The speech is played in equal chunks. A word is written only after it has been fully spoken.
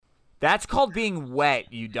That's called being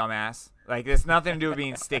wet, you dumbass. Like, there's nothing to do with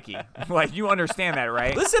being sticky. Like, you understand that,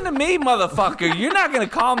 right? Listen to me, motherfucker. You're not going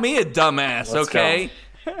to call me a dumbass, okay?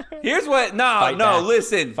 Here's what.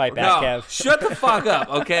 Listen. Fight back, Kev. Shut the fuck up,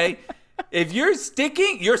 okay? If you're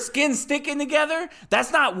sticking, your skin's sticking together,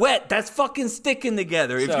 that's not wet. That's fucking sticking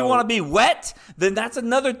together. If you want to be wet, then that's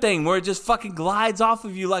another thing where it just fucking glides off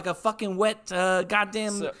of you like a fucking wet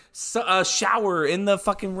goddamn shower in the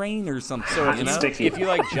fucking rain or something. So sticky. if you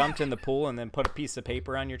like jumped in the pool and then put a piece of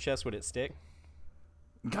paper on your chest, would it stick?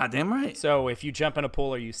 Goddamn right. So if you jump in a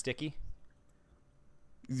pool, are you sticky?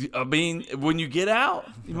 I mean, when you get out,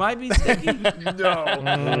 you might be sticky.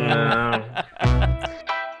 No.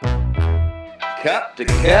 Cup to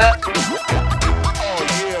cup.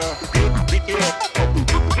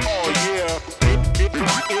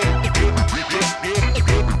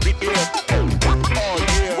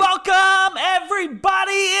 Welcome,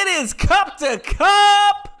 everybody. It is Cup to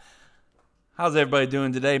Cup. How's everybody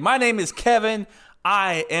doing today? My name is Kevin.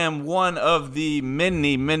 I am one of the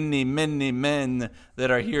many men that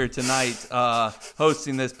are here tonight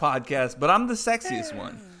hosting this podcast, but I'm the sexiest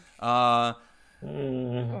one.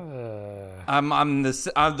 I'm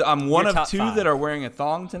one of two that are wearing a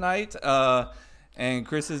thong tonight, and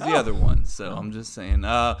Chris is the other one. So I'm just saying.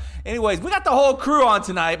 Anyways, we got the whole crew on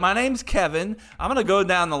tonight. My name's Kevin. I'm gonna go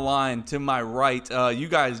down the line to my right. You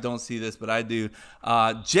guys don't see this, but I do.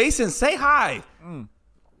 Jason, say hi.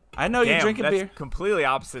 I know you're drinking beer. Completely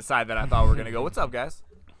opposite side that I thought we were gonna go. What's up, guys?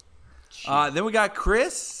 Then we got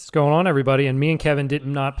Chris. What's going on, everybody? And me and Kevin did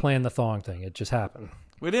not plan the thong thing. It just happened.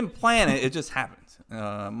 We didn't plan it. It just happened.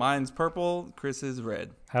 Mine's purple. Chris is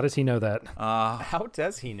red. How does he know that? How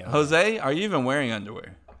does he know? Jose, are you even wearing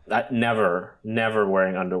underwear? Never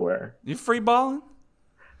wearing underwear. You free balling?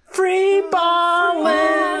 Free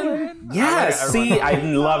balling. Yes. See, I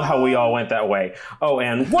love how we all went that way. Oh,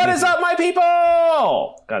 and what is up, my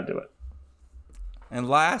people? Gotta do it. And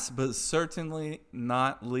last but certainly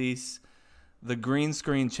not least, the green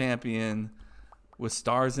screen champion with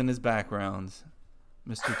stars in his background,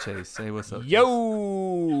 Mr. Chase. Say what's up.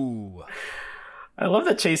 Yo! I love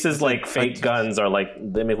that Chase's like fake guns are like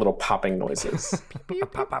they make little popping noises.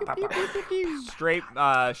 Straight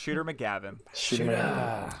Shooter McGavin.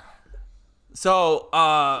 So,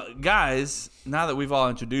 guys, now that we've all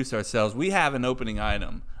introduced ourselves, we have an opening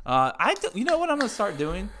item. You know what I'm going to start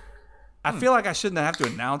doing? I feel like I shouldn't have to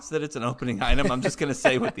announce that it's an opening item. I'm just going to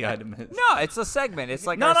say what the item is. No, it's a segment. It's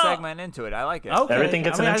like our segment into it. I like it. Okay. Everything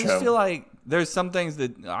gets an I intro. just feel like there's some things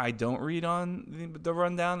that I don't read on the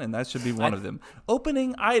rundown, and that should be one of them.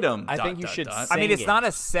 Opening item. I think you should I mean, it's it. not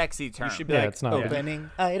a sexy term. You should be Yeah, like, it's not.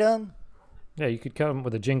 opening item. Yeah, you could come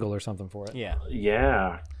with a jingle or something for it. Yeah.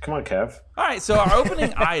 Yeah. Come on, Kev. All right, so our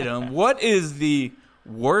opening item, what is the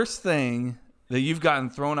worst thing that you've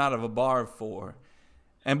gotten thrown out of a bar for?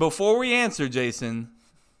 And before we answer, Jason,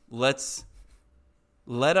 let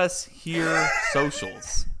us hear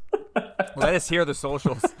socials. Let us hear the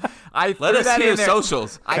socials. Let us hear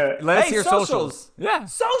socials. Let us hear socials. Yeah.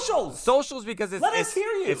 Socials. Socials because it's Let us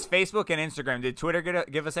hear you. It's Facebook and Instagram. Did Twitter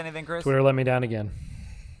give us anything, Chris? Twitter let me down again.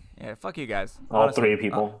 Yeah, fuck you guys. All Honestly. three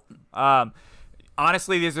people.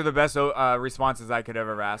 Honestly, these are the best responses I could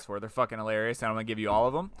ever ask for. They're fucking hilarious, and I'm going to give you all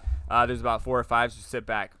of them. There's about 4 or 5, so sit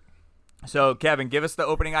back. So, Kevin, give us the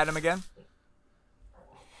opening item again.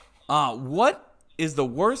 What is the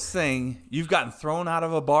worst thing you've gotten thrown out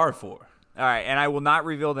of a bar for? All right, and I will not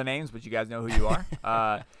reveal the names, but you guys know who you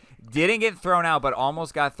are. Didn't get thrown out, but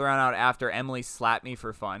almost got thrown out after Emily slapped me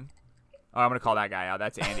for fun. Oh, I'm going to call that guy out.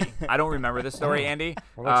 That's Andy. I don't remember this story, Andy.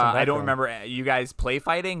 I don't remember you guys play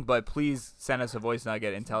fighting, but please send us a voice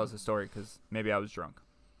nugget and tell us the story because maybe I was drunk.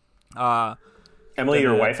 Emily,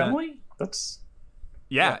 your wife, Emily? That's...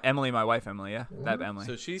 Yeah, Emily, my wife, Emily. Yeah, that Emily.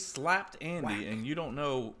 So she slapped Andy, and you don't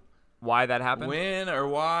know why that happened? when or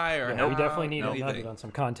why or how. We definitely need a anything. nugget on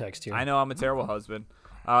some context here. I know I'm a terrible husband.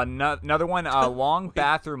 Another one, long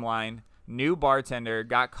bathroom line. New bartender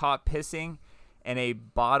got caught pissing in a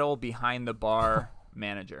bottle behind the bar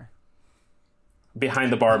manager.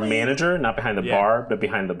 Behind the bar manager? Not behind the bar, but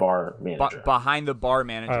behind the bar manager. Behind the bar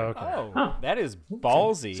manager. Oh, okay. Oh, that is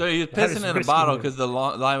ballsy. So you're That is pissing in a risky bottle move. because the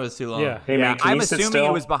line was too long. Yeah. Hey, man, can I'm you sit assuming still?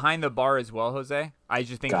 it was behind the bar as well, Jose. I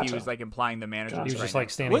just think he Gotcha. was like implying the manager. Gotcha. He was right just now. like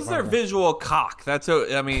standing. What's in their front of him. visual cock?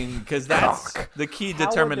 Because that's the key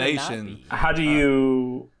determination. How do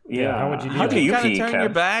you... Yeah, how would you do How that? do you kind pee, of turn Kev? your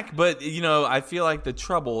back, but I feel like the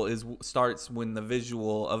trouble starts when the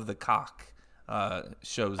visual of the cock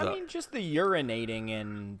shows I up. mean, just the urinating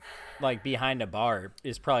and like behind a bar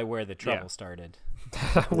is probably where the trouble started.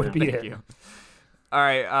 That would be Thank it. you. All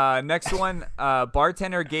right, next one.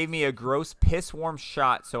 Bartender gave me a gross piss warm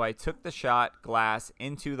shot, so I took the shot glass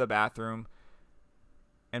into the bathroom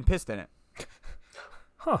and pissed in it.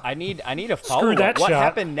 I need a follow that up. What shot.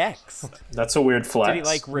 happened next? That's a weird flex. Did he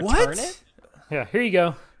like return What? it? Yeah, here you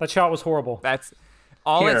go. That shot was horrible. That's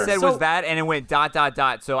all Here. it said So- was that, and it went ... So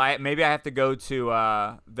I have to go to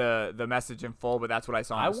the message in full, but that's what I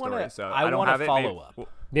saw in the story. So I don't want have a it. follow up.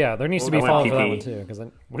 Yeah, there needs to I be went follow for that pee-pee. one too. Because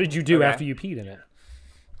what did you do Okay. after you peed in it?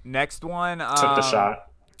 Next one. Took the shot.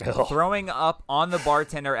 Throwing up on the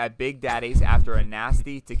bartender at Big Daddy's after a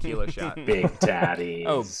nasty tequila shot. Big Daddy.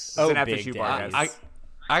 Oh, an after big shoot bar, daddies. guys.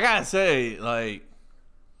 I gotta say, like,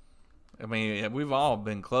 I mean, we've all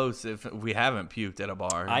been close if we haven't puked at a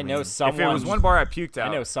bar. I know mean, someone. If it was one bar I puked out.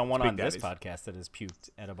 I know someone it's on Big this Daddy's. podcast that has puked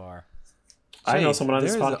at a bar. I know Chase, someone on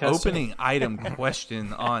this there's podcast. an opening item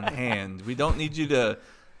question on hand. We don't need you to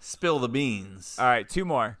spill the beans. All right, two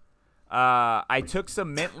more. I took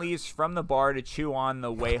some mint leaves from the bar to chew on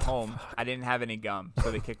the way home. I didn't have any gum,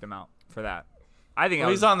 so they kicked him out for that. I think Well,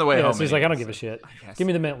 I he's was on the way Yeah, home. so he's like, I don't anyways. give a shit. guess. Give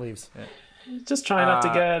me the mint leaves. Just try not to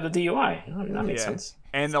get a DUI. I mean, that makes yeah. sense.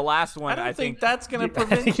 And the last one, I don't think think that's gonna I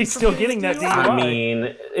prevent. think you he's from still getting getting that DUI. DUI. I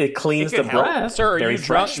mean, it cleans It the could help. breath. Sir, are Very you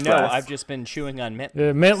drunk? fresh No, breath. I've just been chewing on mint.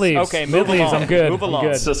 Mint leaves. Okay, mint move leaves. along. I'm good. Move I'm along.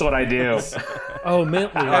 good. It's just what I do. Oh,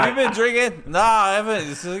 mint leaves. Have you been drinking? No, I haven't.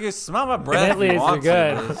 You smell my breath. Mint leaves are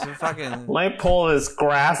good. It's a fucking. Let me pull this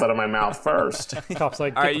grass out of my mouth first. Cop's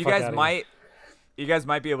like, all right, "Get the you fuck guys outta might. You guys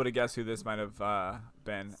might be able to guess who this might have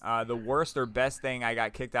been. The worst or best thing I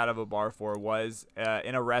got kicked out of a bar for was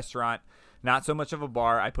in a restaurant. Not so much of a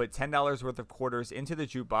bar. I put $10 worth of quarters into the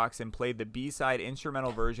jukebox and played the B-side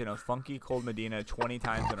instrumental version of Funky Cold Medina 20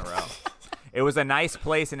 times in a row. It was a nice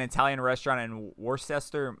place, an Italian restaurant in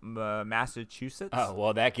Worcester, Massachusetts. Oh,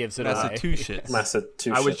 well, that gives it away. Massachusetts. Massachusetts.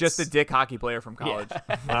 I was just a dick hockey player from college.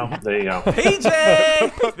 Well, there you go.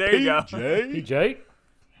 PJ. There you go. PJ?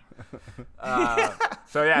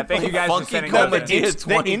 So yeah, thank you guys for Funky sending Cold those in. Medina. It's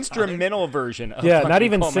the 20 instrumental version of Yeah, Funky not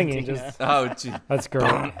even Cold singing. Medina. Just Oh, gee. that's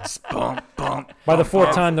great. Bump, bump. By the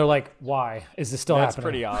fourth time, they're like, "Why is this still That's happening?"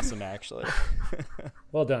 pretty awesome, actually.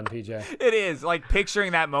 Well done, PJ. It is like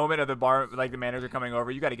picturing that moment of the bar, like the manager coming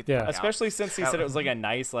over. You got to get the Yeah. fuck out. Especially since he said it was like a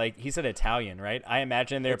nice, like, he said Italian, right? I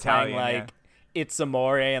imagine they're playing, Italian, like, It's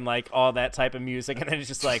Amore and, like, all that type of music, and then it's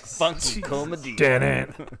just, like, Funky Cold Medina.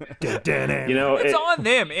 You know, It's it, on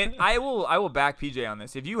them. I will back PJ on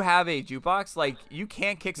this. If you have a jukebox, like you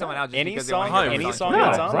can't kick someone out just Any because song, they want to any hear song No,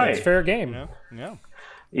 that's on right. It's fair game. Yeah.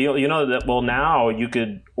 you know that. Well, now you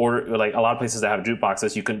could order, like a lot of places that have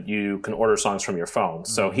jukeboxes. You can order songs from your phone.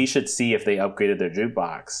 So he should see if they upgraded their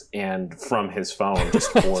jukebox and from his phone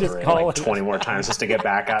just order it call like it. 20 more times just to get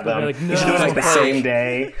back at them. like, You should do it like "No."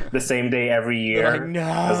 the same day every year. like, "No."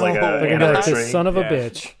 As like a They're gonna be like, anniversary. "This son of a Yeah.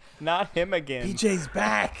 bitch." Not him again. PJ's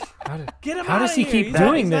back. Get him how out does of he here. keep He's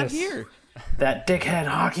doing not this? here. That dickhead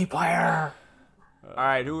hockey player. All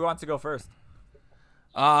right, who wants to go first?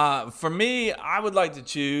 For me, I would like to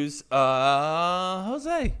choose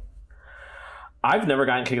Jose. I've never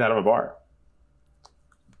gotten kicked out of a bar.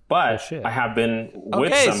 But shit. I have been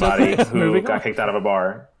with Okay, so somebody who moving got on. kicked out of a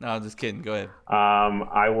bar. No, I'm just kidding. Go ahead.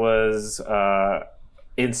 I was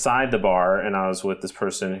inside the bar, and I was with this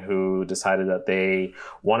person who decided that they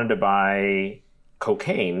wanted to buy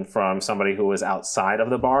cocaine from somebody who was outside of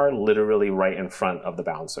the bar, literally right in front of the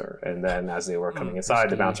bouncer. And then as they were coming inside,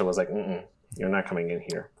 the bouncer was like, "You're not coming in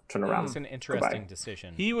here. Turn around." It's an interesting Goodbye.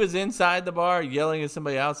 decision. He was inside the bar yelling at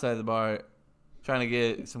somebody outside the bar trying to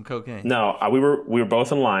get some cocaine. No, we were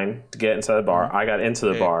both in line to get inside the bar. I got into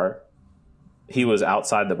the Okay. bar. He was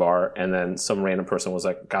outside the bar, and then some random person was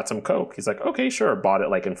like, "Got some coke?" He's like, "Okay, sure." Bought it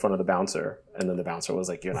like in front of the bouncer, and then the bouncer was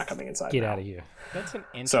like, "You're not coming inside." Get now." out of here. That's an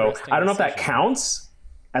interesting So I don't know if that decision. counts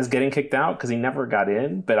as getting kicked out because he never got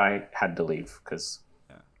in, but I had to leave because,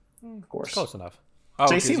 of course. Close enough. Oh,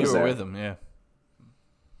 JC 'cause you was were there. with him, yeah.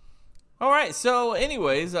 All right, so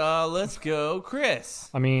anyways, let's go, Chris.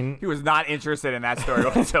 I mean, He was not interested in that story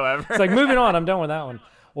whatsoever. it's like moving on. I'm done with that one.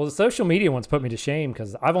 Well, the social media ones put me to shame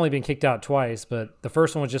because I've only been kicked out twice, but the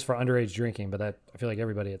first one was just for underage drinking. But that I feel like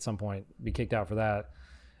everybody at some point be kicked out for that.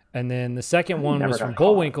 And then the second one never was got from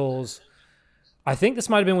caught. Bullwinkles. I think this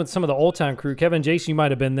might have been with some of the old time crew. Kevin, Jason, you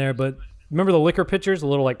might have been there, but remember the liquor pitchers, the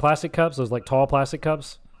little like plastic cups, those like tall plastic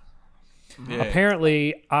cups? Yeah.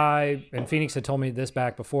 Apparently, and Phoenix had told me this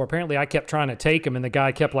back before. Apparently, I kept trying to take them, and the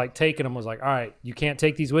guy kept like taking them. Was like, "All right, you can't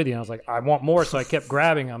take these with you." And I was like, "I want more," so I kept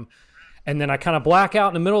grabbing them. And then I kind of black out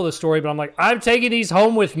in the middle of the story, but I'm like, "I'm taking these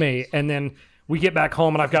home with me." And then we get back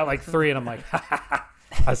home, and I've got like 3, and I'm like,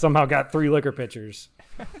 I somehow got 3 liquor pitchers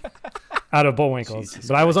out of Bullwinkles.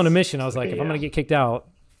 But I was on a mission. I was like, if I'm gonna get kicked out,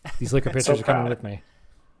 These liquor pitchers are coming with me.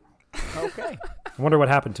 Okay. I wonder what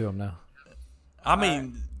happened to them now. I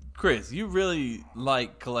mean, Chris, you really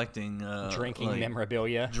like collecting Drinking like,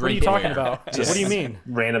 memorabilia. What are you talking about? What do you mean?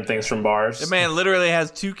 Random things from bars. The man literally has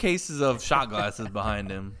 2 cases of shot glasses behind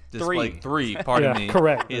him. Just Three. like 3, pardon me.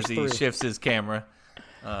 correct. As There's he 3. shifts his camera.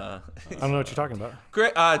 I don't know what you're talking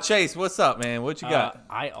about. Chase, what's up, man? What you got?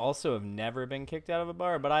 I also have never been kicked out of a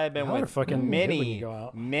bar, but I have been Y'all are with fucking good when you many, go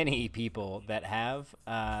out. many people that have.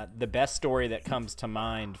 The best story that comes to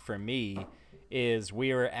mind for me is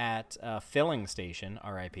we were at a filling station,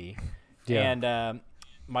 RIP, Yeah. and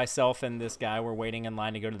myself and this guy were waiting in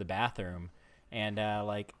line to go to the bathroom. And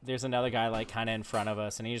like, there's another guy like kind of in front of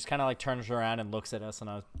us, and he just kind of like turns around and looks at us,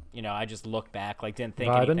 and I just looked back, like didn't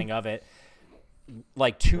think Vibing? anything of it.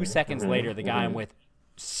 Like 2 seconds later, the guy I'm with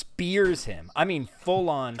spears him. I mean, full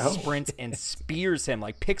on sprints and spears him,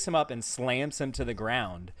 like picks him up and slams him to the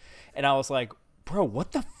ground. And I was like, bro,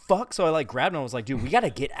 what the fuck? So I like grabbed him. I was like, dude, we got to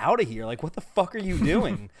get out of here. Like, what the fuck are you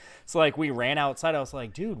doing? So like we ran outside. I was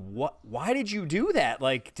like, dude, why did you do that?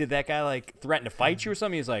 Like, did that guy like threaten to fight you or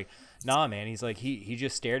something? He was like, nah, man. He's like, he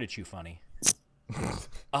just stared at you funny.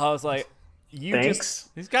 I was like, Thanks.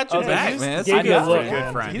 He's got your I was like, back, you man. That's gave a me a good look.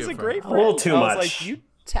 friend. friend. He's Good a friend. great A friend. little too I was much. like, you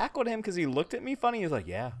tackled him because he looked at me funny. He was like,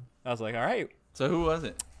 yeah. I was like, all right, So who was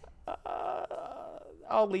it?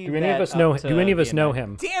 I'll leave. Do any that of us up know? to Do any of us the know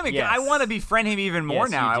event. him? Damn it! Yes. I want to befriend him even more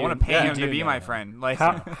Yes, now. you I do. want to pay Yeah, him you to do be know my him. friend. Like,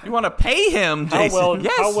 How, You want to pay him, how Jason? well?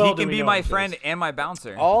 yes, how well he do can we be know my him, friend Chase? and my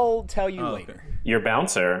bouncer. I'll tell you later. Your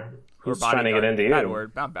bouncer. Who's trying to get into you? Bad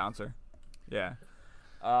word, not bouncer. Yeah.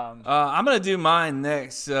 I'm gonna do mine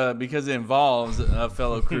next because it involves a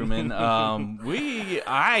fellow crewman.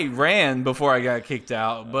 I ran before I got kicked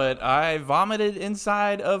out, but I vomited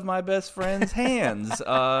inside of my best friend's hands.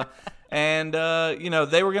 And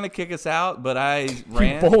they were gonna kick us out, but I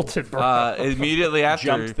ran. bolted, bro. Immediately after.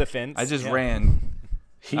 Jumped the fence. I just Yeah. ran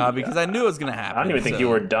because I knew it was gonna happen. I don't even think so- you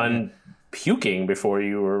were done puking before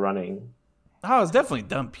you were running. I was definitely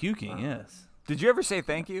done puking. Yes. Did you ever say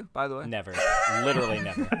thank you? By the way. Never, literally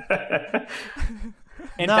never.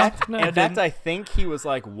 In No, fact, no, in I fact, didn't. I think he was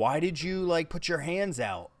like, "Why did you like put your hands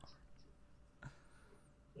out?"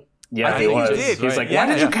 Yeah, I he think you was. did, He was right? like, "Why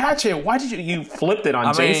did Yeah. you catch it? Why did you flipped it on I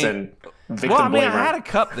mean- Jason?" Victim Well, I mean, blamer. I had a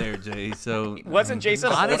cup there, Jay. So Wasn't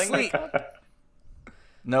Jason Honestly, holding the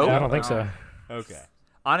no. I don't think so. Okay.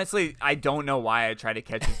 honestly, I don't know why I tried to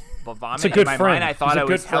catch his vomit. It's a good in my friend. mind, I thought He's a I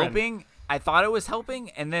was good friend. helping. I thought it was helping,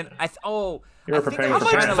 and then You were I think preparing I for was How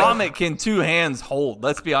much trying to, parents. vomit can 2 hands hold?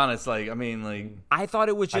 Let's be honest. I thought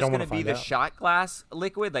it was just don't going wanna to be find the out. shot glass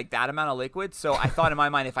liquid, like that amount of liquid. So I thought in my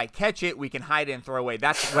mind, if I catch it, we can hide it and throw away.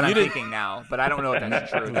 That's what I'm didn't- thinking now, but I don't know if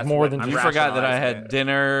that's true. That's more what than I'm you forgot that I rationalizing had it.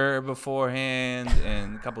 dinner beforehand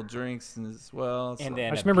and a couple drinks as well. So. And then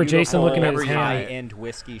I just a remember Jason looking at his beautiful hand. high-end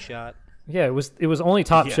whiskey shot. Yeah, it was only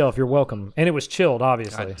top Yeah. shelf. You're welcome, and it was chilled,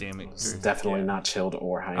 obviously. God damn it. It's definitely not chilled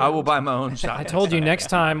or high. I will buy my own shot. I told you next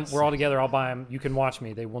time we're all together, I'll buy them. You can watch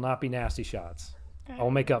me. They will not be nasty shots.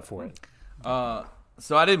 I'll make up for it.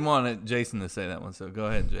 So I didn't want Jason to say that one. So go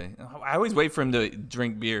ahead, Jay. I always wait for him to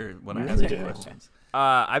drink beer when I ask Really him do. questions.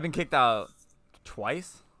 I've been kicked out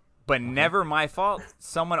twice, but never my fault.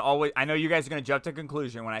 Someone always. I know you guys are gonna jump to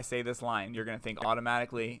conclusion when I say this line. You're gonna think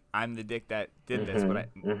automatically I'm the dick that did this, but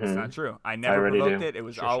it's not true. I never already provoked do. it. It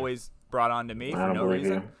was always brought on to me I for don't no believe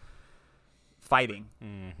reason. you. Fighting.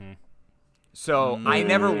 So I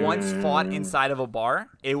never once fought inside of a bar.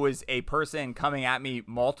 It was a person coming at me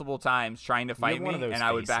multiple times trying to fight one me, of those and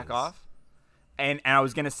I would back faces. off. And I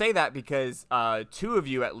was gonna say that because 2 of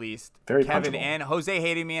you at least, Very Kevin punchable. and Jose,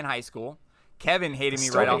 hated me in high school. Kevin hated me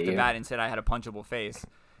Still right off hate the you. bat and said I had a punchable face.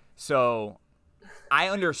 So I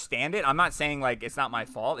understand it. I'm not saying like it's not my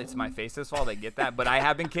fault. It's my face's fault. I get that. But I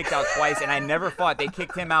have been kicked out twice, and I never fought. They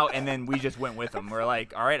kicked him out, and then we just went with him. We're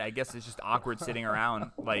like, all right, I guess it's just awkward sitting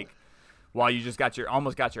around like while you just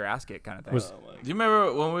almost got your ass kicked kind of thing. Was- Do you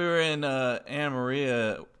remember when we were in Anna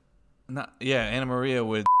Maria? Anna Maria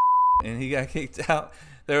with, and he got kicked out.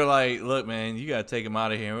 They were like, "Look, man, you gotta take him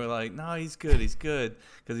out of here." And we're like, "No, he's good,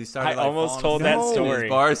 because he started." I like, almost falling told that asleep in his story.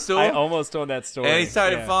 bar stool. I almost told that story. And he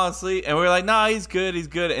started yeah. falling asleep, and we were like, "No, he's good,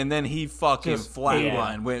 and then he fucking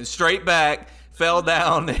flatlined, went straight back, fell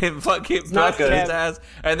down, and fucking not busted his good. ass.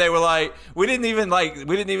 And they were like, we didn't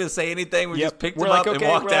even say anything. We just picked We're him like, up and okay,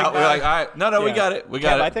 walked we're like, out. We're like, all right, no, we Yeah. got it, we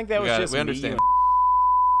got Kev, it. I think that We was got it. just we me understand. and-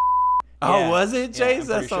 Oh, Yeah. was it, Yeah, Chase? I'm That's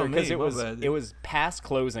pretty sure, on me. because My bad. it was past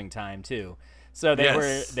closing time too. So they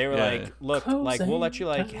Yes. were Yeah. like, look, like we'll let you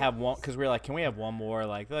like have one, because we were like, can we have one more?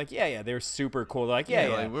 Like they're like, yeah, they're super cool. They're like, yeah,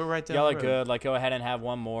 like, we're right down y'all the are road. good. Like go ahead and have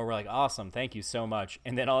one more. We're like, awesome, thank you so much.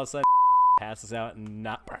 And then all of a sudden passes out and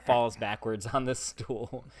falls backwards on the stool.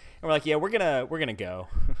 And we're like, yeah, we're gonna go.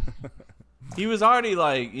 He was already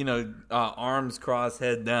like, arms crossed,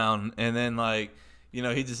 head down, and then like, he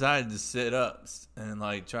decided to sit up and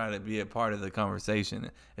like try to be a part of the conversation.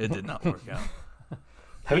 It did not work out.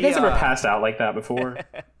 Have you guys ever passed out like that before?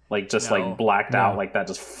 Like just like blacked out like that,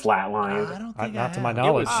 just flatlined? I don't think Not to my It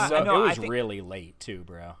knowledge. was, I know, it I was think- really late too,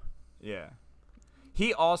 bro. Yeah.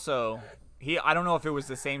 He also I don't know if it was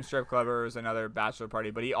the same strip club or it was another bachelor party,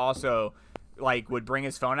 but he also like would bring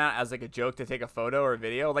his phone out as like a joke to take a photo or a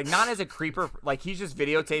video, like not as a creeper, like he's just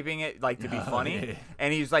videotaping it like to be funny. yeah.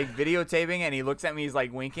 And he's like videotaping and he looks at me, he's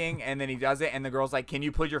like winking, and then he does it and the girl's like, can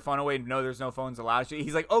you put your phone away? No, there's no phones allowed.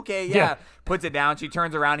 He's like, okay, yeah. Puts it down. She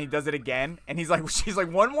turns around, he does it again, and she's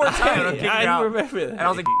like, one more time and I'm kicking I you out. remember that. And I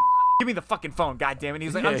was like, give me the fucking phone, god damn it.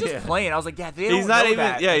 He's like, I'm just Yeah. playing. I was like, yeah, they don't He's not know even.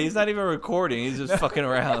 that. Yeah, he's not even recording. He's just fucking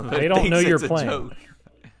around. They don't know Thinks you're it's a playing. joke.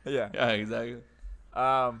 Yeah. Yeah, exactly.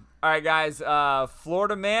 All right, guys.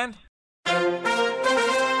 Florida man.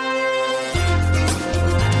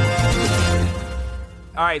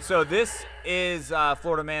 All right, so this is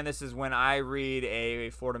Florida man. This is when I read a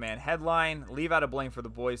Florida man headline, leave out a blank for the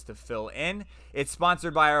boys to fill in. It's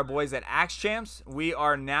sponsored by our boys at Axe Champs. We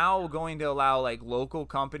are now going to allow like local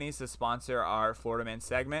companies to sponsor our Florida man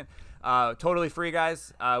segment. Totally free,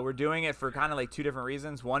 guys. We're doing it for kind of like two different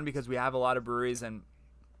reasons. One, because we have a lot of breweries and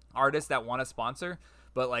artists that want to sponsor,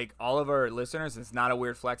 but like all of our listeners, it's not a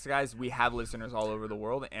weird flex, guys. We have listeners all over the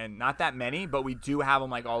world, and not that many, but we do have them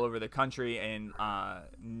like all over the country. In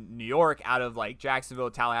New York, out of like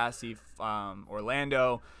Jacksonville, Tallahassee,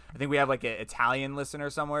 Orlando. I think we have like an Italian listener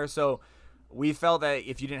somewhere. So we felt that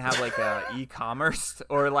if you didn't have like a e-commerce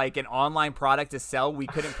or like an online product to sell, we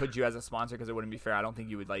couldn't put you as a sponsor because it wouldn't be fair. I don't think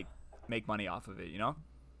you would like make money off of it, you know?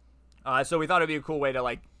 So we thought it'd be a cool way to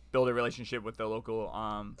like build a relationship with the local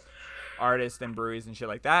artists and breweries and shit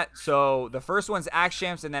like that. So the first one's Axe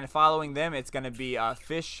Champs, and then following them, it's going to be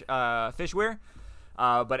Fishwear.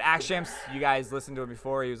 But Axe Champs, you guys listened to him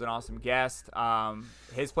before. He was an awesome guest.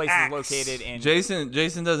 His place is located in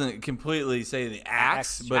Jason doesn't completely say the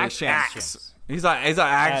axe, but Axe it's Champs. axe. He's like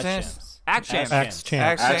axe champs. Axe Champs. Axe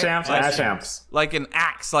Champs. Axe champs. Like an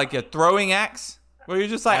axe, like a throwing axe. Where you're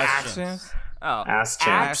just like Axe axe champs. champs. Oh, Ass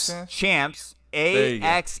Axe champs. Champs. you go.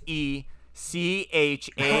 AXECHAMP.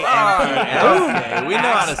 Okay, we know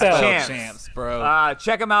how to spell Champs. champs, bro.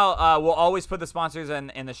 Check them out. We'll always put the sponsors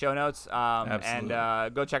in the show notes. Absolutely.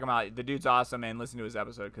 And go check him out. The dude's awesome, and listen to his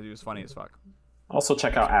episode because he was funny as fuck. Also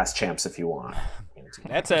check out Ass Champs if you want.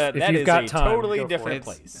 That you've is got a time, totally go for different it.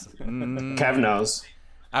 place. Kev knows.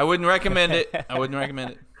 I wouldn't recommend it.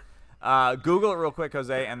 Google it real quick,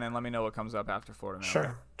 Jose, and then let me know what comes up after Florida Man.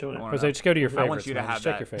 Sure, do it. I wanna Jose, know. just go to your I favorites. want you to man. have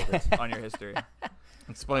Just check that your favorites. on your history.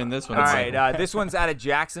 Explain this one. All right, this one's out of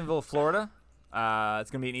Jacksonville, Florida.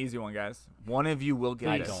 It's gonna be an easy one, guys. One of you will get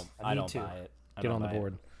I this. don't. I I need don't to. buy it. I Get don't on the buy it.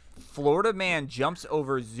 board. Florida man jumps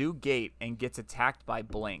over zoo gate and gets attacked by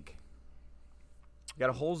blank. You got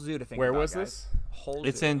a whole zoo to think Where about, was guys. this? Whole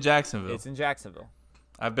It's zoo. in Jacksonville. It's in Jacksonville.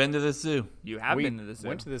 I've been to the zoo. You have We been to the zoo.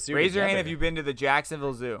 went to the zoo Raise your hand together. if you've been to the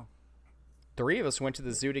Jacksonville Zoo. 3 of us went to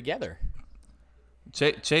the zoo together.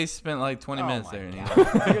 Chase spent like 20 minutes my there. And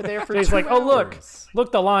God. You're there for He's 2 like, oh look, hours."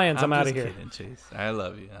 look the lions. I'm out just of here. kidding, Chase. I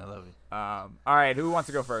love you. All right, who wants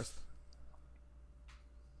to go first?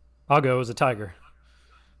 I'll go as a tiger.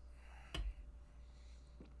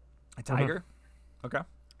 A tiger. Okay.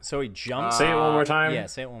 So he jumps. Say it one more time. Yeah,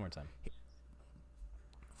 say it one more time.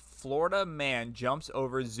 Florida man jumps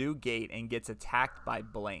over zoo gate and gets attacked by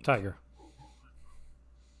blank. Tiger.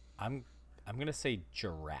 I'm gonna say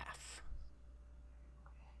giraffe.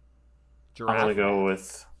 I'm Giraffe. gonna go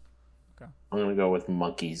with. Okay. I'm gonna go with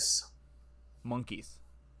monkeys Monkeys.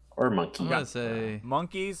 or monkey. I'm going to say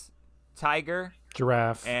Monkeys, tiger,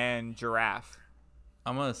 Giraffe. and giraffe.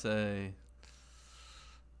 elephant.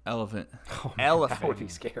 Elephant. That would be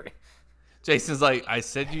scary. Jason's like, I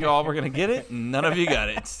said you all were going to get it. None of you got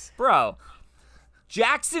it. Bro,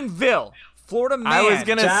 Jacksonville, Florida man. I was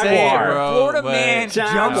going to say, Jaguar. bro. Florida but- man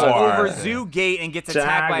jumps Jaguar. over zoo gate and gets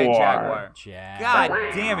attacked by a Jaguar. jaguar. God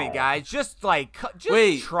damn it, guys! Just like, just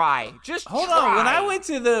Wait. try. Just Hold try. on. When I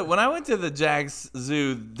went to the Jags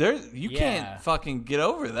Zoo, you Yeah. can't fucking get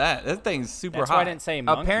over that. That thing's super That's hot. why I didn't say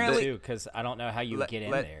monkey Apparently- too, because I don't know how you Let- get in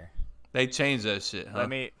let- there. They changed that shit. Huh? Let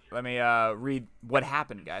me read what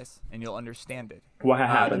happened, guys, and you'll understand it. What The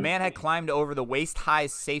happened? man had climbed over the waist-high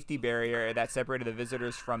safety barrier that separated the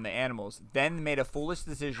visitors from the animals, then made a foolish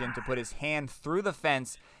decision to put his hand through the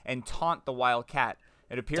fence and taunt the wild cat.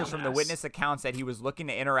 It appears from the witness accounts that he was looking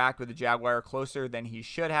to interact with the jaguar closer than he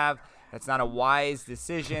should have. That's not a wise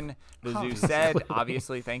decision, the zoo said.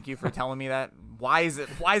 Obviously, thank you for telling me that. Wise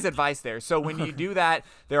advice there. So when you do that,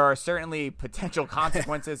 there are certainly potential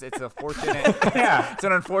consequences. It's unfortunate. Yeah. It's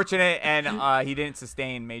an unfortunate, and he didn't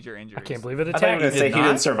sustain major injuries. I can't believe it I thought you were attacked. going to say he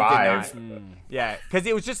didn't survive. Yeah, because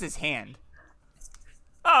it was just his hand.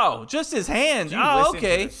 Oh, just his hand. Did you Oh, listen to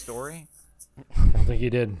okay. the story? I don't think he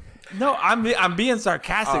did. No, I'm being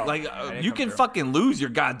sarcastic. Oh, I didn't you come can through. fucking lose your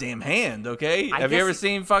goddamn hand, okay? Have you guess ever it-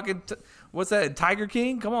 seen fucking what's that? Tiger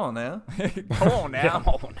King? Come on now. Come on now.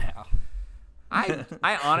 Oh, now.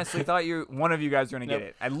 I honestly thought one of you guys were gonna get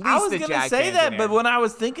it. At least I was the gonna Jag say fans that, in but here. when I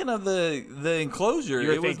was thinking of the enclosure, You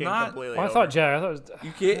were it was thinking not. completely Well, I over. thought Jack. I thought it was,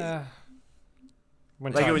 You can't.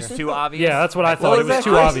 when Like it was Tiger- too obvious. Yeah, that's what I What thought. It was was that,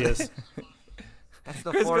 too Chris? obvious. That's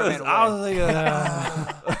the Chris Florida goes, man I way.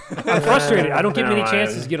 was like, I'm frustrated. I don't get many Never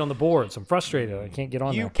chances mind. to get on the boards. I'm frustrated. I can't get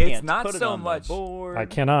on You there. can't not put it so on the much- board. I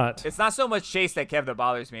cannot. It's not so much Chase that Kev that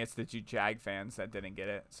bothers me. It's the two Jag fans that didn't get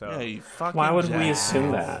it. So yeah, you fucking. Why would we jack.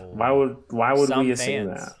 assume that? Why would Some we assume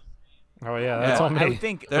fans. that? Oh yeah, that's Yeah. on I me. would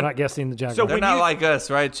think. They're not guessing the Jaguars. So They're when not you- like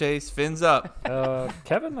us, right, Chase? Fins up.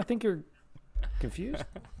 Kevin, I think you're confused.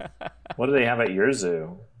 What do they have at your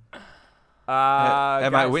zoo? At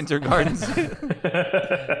my guys, winter gardens. we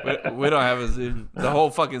don't have a zoo. The whole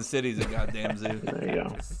fucking city's a goddamn zoo. There you go.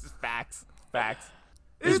 This is facts. Facts.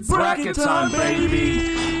 It's bracket time,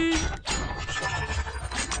 baby!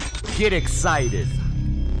 Get excited.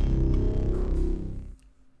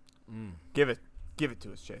 Give it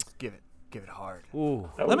to us, Chase. Give it hard. Ooh.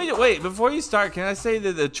 Let me wait before you start. Can I say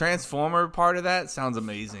that the transformer part of that sounds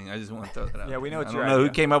amazing? I just want to throw that out. Yeah, we know there. it's I your don't know who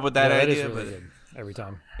idea. came up with that Yeah, it is idea, really but good every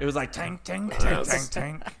time. it was like tank, tank, tank, tank,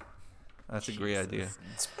 tank. That's a great idea.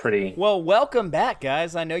 It's pretty. Well, welcome back,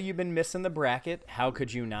 guys. I know you've been missing the bracket. How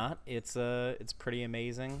could you not? It's pretty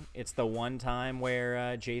amazing. It's the one time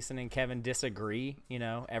where Jason and Kevin disagree. You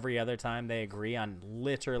know, every other time they agree on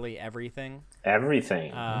literally everything.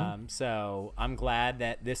 Everything. So I'm glad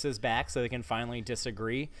that this is back, so they can finally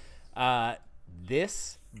disagree.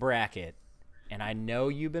 This bracket, and I know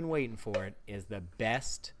you've been waiting for it, is the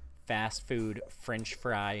best fast food French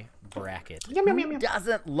fry bracket. Who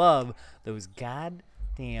doesn't love those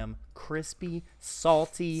goddamn crispy,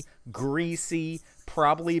 salty, greasy,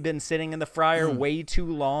 probably been sitting in the fryer way too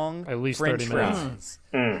long At least French 30 minutes.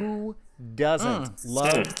 fries? Who doesn't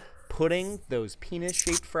love putting those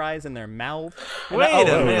penis-shaped fries in their mouth? Wait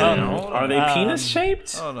a minute. Hold Are on. they penis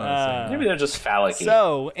shaped? Hold on a second. Maybe they're just phallic.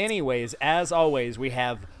 So, anyways, as always, we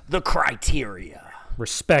have the criteria.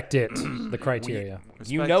 Respect it. The criteria.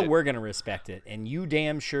 You Respect know it. we're going to respect it, and you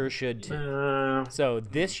damn sure should too. So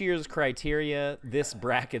this year's criteria, this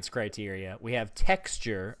bracket's criteria, we have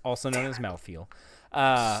texture, also known as mouthfeel.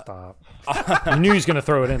 Stop. I knew he was going to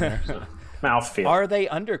throw it in there. Mouthfeel. Are they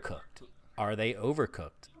undercooked? Are they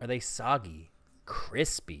overcooked? Are they soggy?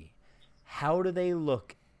 Crispy? How do they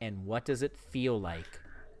look, and what does it feel like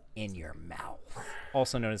in your mouth?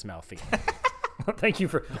 Also known as mouthfeel. Thank you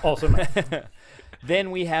for also.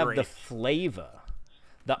 Then we have the flavor.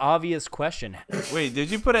 The obvious question, Wait,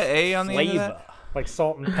 did you put an A on the end of flavor. that? Like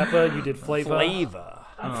salt and pepper, you did flavor. Flavor.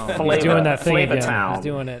 He's doing that thing Flavor again. Town. He's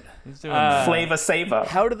doing it. He's doing that. Flavor saver.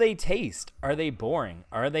 How do they taste? Are they boring?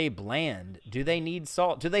 Are they bland? Do they need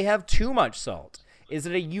salt? Do they have too much salt? Is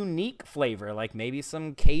it a unique flavor, like maybe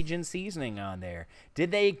some Cajun seasoning on there?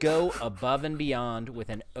 Did they go above and beyond with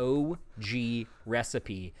an OG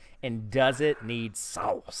recipe? And does it need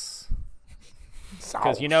sauce?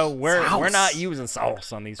 Because you know we're not using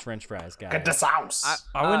sauce on these French fries, guys. Get the sauce.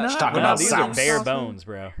 Are we not? talking No, about these sauce. are bare bones,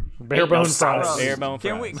 bro. Bare bone sauce. fries. Bare bone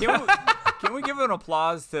Can fries. can we give an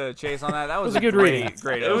applause to Chase on that? That was a good great, reading.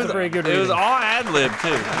 Great. It was a very good It was reading. all ad lib too.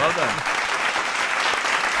 Well done.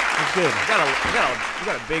 It's good. We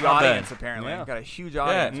got a big Not bad. audience apparently. Yeah. We got a huge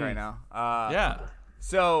audience right now. Yeah.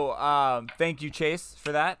 So, thank you, Chase,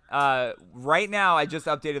 for that. Right now, I just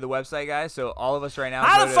updated the website, guys. So all of us right now.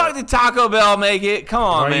 How go the to- fuck did Taco Bell make it? Come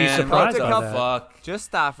on, Why are you man. surprised What by the that? fuck? Just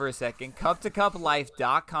stop for a second.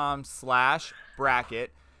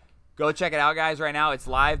 Cuptocuplife.com/bracket. Go check it out, guys. Right now, it's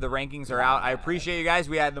live. The rankings are out. I appreciate you guys.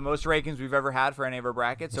 We had the most rankings we've ever had for any of our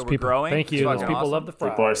brackets, so we're People, growing. thank It's you. Those fucking people awesome. love the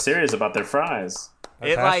fries. People are serious about their fries.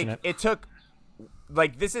 They're passionate. It took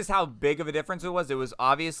this is how big of a difference it was. It was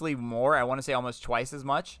obviously more. I want to say almost twice as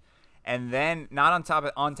much. And then not on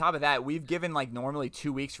top of that, we've given like normally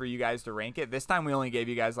 2 weeks for you guys to rank it. This time we only gave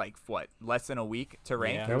you guys like less than a week to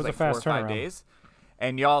rank. Yeah. It That was a like fast 4 or 5 turnaround. days.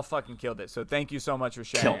 And y'all fucking killed it. So thank you so much for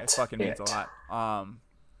sharing. It Killed fucking means it. a lot.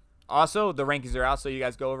 Also, the rankings are out, so you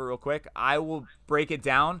guys go over it real quick. I will break it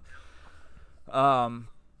down. From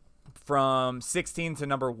from 16 to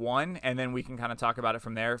number 1, and then we can kind of talk about it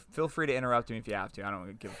from there. Feel free to interrupt me if you have to. I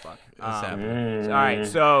don't give a fuck. All right,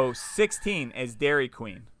 so 16 is Dairy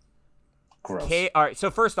Queen. Gross. All right,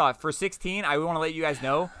 so first off, for 16, I want to let you guys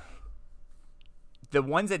know the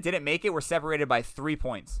ones that didn't make it were separated by 3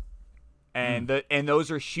 points. And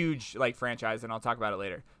those are huge like franchise, and I'll talk about it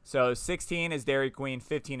later. So 16 is Dairy Queen,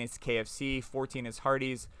 15 is KFC, 14 is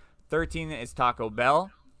Hardee's, 13 is Taco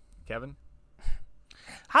Bell. Kevin?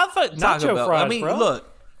 How the fuck Taco Nacho Bell? fries, I mean, bro. look.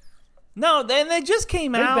 No, they just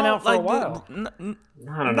came out. They've been out for a like, while. I don't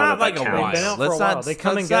know Not that like that a counts. while. They've been out for a Let's while. not. They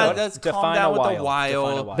come let's and not- go. Let's calm Define down a with while. the Define a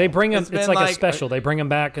while. while. They bring them. It's It's been like a like- special. They bring them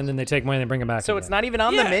back and then they take money and they bring them back. So again. it's not even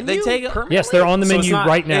on Yeah, the menu. they take it- permanently? Yes, they're on the So it's menu not-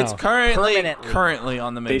 right now. It's currently Permanently.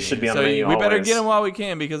 on the menu. should be on so the menu we better always. get them while we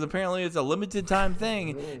can because apparently it's a limited time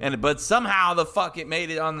thing. But somehow the fuck it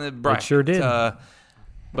made it on the bracket. sure did.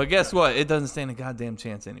 But guess what? It doesn't stand a goddamn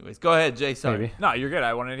chance anyways. Go ahead, Jay. Sorry. Maybe. No, you're good.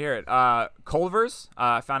 I wanted to hear it. Culver's.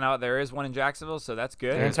 I found out there is one in Jacksonville, so that's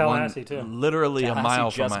good. And Tallahassee too. Literally a mile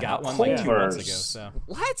Tallahassee from just my got house. one like 2 months ago. Culver's. So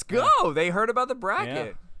Let's go. They heard about the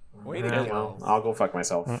bracket. Way to Yeah, go. well, I'll go fuck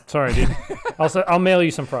myself. Sorry, dude. I'll mail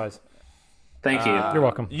you some fries. Thank you. You're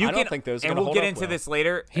welcome. You I don't can, think those are and gonna we'll hold get up into well. this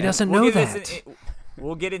later. He doesn't We'll know get this that.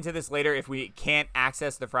 we'll get into this later. If we can't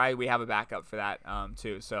access the fry, we have a backup for that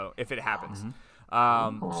too. So if it happens.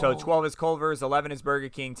 So 12 is Culver's, 11 is Burger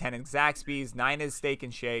King, 10 is Zaxby's, 9 is Steak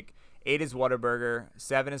and Shake, 8 is Whataburger,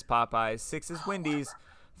 7 is Popeyes, 6 is Wendy's,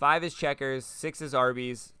 5 is Checkers, 6 is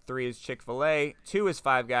Arby's, 3 is Chick-fil-A, 2 is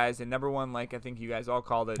Five Guys, and number 1, like I think you guys all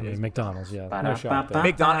called it, I mean, is McDonald's, yeah. No shot there.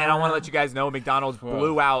 McDonald's. And I want to let you guys know McDonald's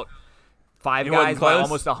blew out Five It wasn't Guys by close?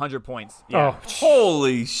 almost 100 points. Yeah. Oh,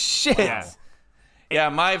 Holy shit. Yeah. Yeah,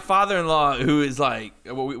 my father-in-law, who is like,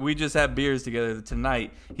 we just had beers together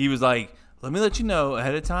tonight. He was like, "Let me let you know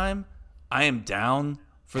ahead of time, I am down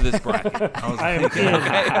for this bracket." I was I am like, in.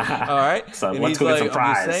 "Okay, all right." So and let's he's go get like, some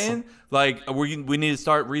 "I'm just fries." saying, like, we need to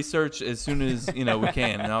start research as soon as we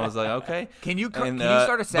can." And I was like, "Okay." Can you And,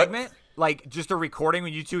 start a but- segment? Like just a recording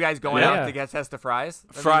with you two guys going Yeah. out to get test the fries?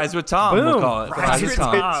 Fries with Tom, we'll Boom. call it. Fries with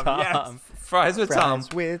Tom. Yes. Fries with Tom.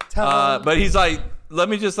 with Tom. But he's like, "Let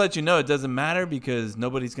me just let you know, it doesn't matter because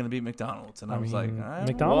nobody's gonna beat McDonald's." And I was like, "All right."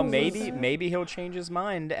 McDonald's. well, maybe he'll change his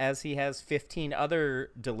mind as he has 15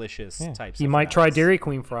 other delicious types. He of might try fries. Dairy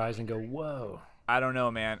Queen fries and go, whoa. I don't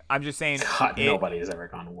know, man. I'm just saying. God, it- nobody's ever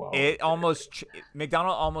gone, whoa. It almost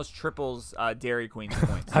McDonald almost triples Dairy Queen's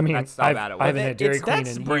points. I mean, that's how bad it was. I haven't had Dairy It's- Queen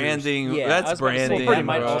That's in years. branding. Yeah, I That's was about to say, branding. but it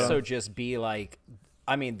might bro. also just be like,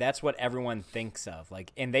 I mean, that's what everyone thinks of.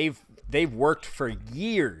 Like, and they've worked for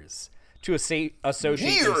years to associate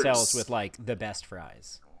themselves with like the best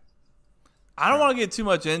fries. I don't want to get too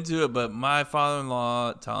much into it, but my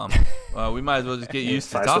father-in-law, Tom, we might as well just get used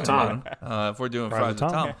to Fries talking with about him if we're doing Fries fries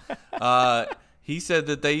with with Tom. He said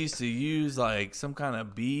that they used to use like some kind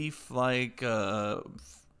of beef, like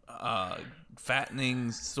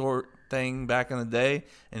fattening sort thing back in the day,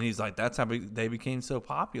 and he's like, that's how they became so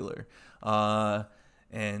popular. And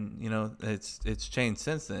it's changed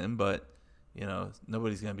since then, but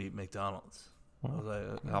nobody's gonna beat McDonald's. I was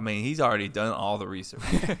like, I mean, he's already done all the research.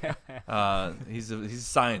 He's a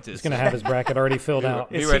scientist. He's going to have his bracket already filled out.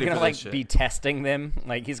 Be Is ready he for gonna that like shit. be testing them?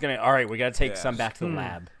 Like he's gonna. All right, we gotta take some back to the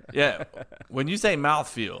lab. Yeah, when you say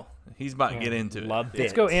mouthfeel, he's about to get into it. Love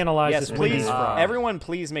Let's it. go analyze Yes, this Wendy's please. fry. Everyone,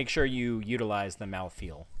 please make sure you utilize the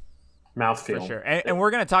mouthfeel. Mouthfeel. For sure, and we're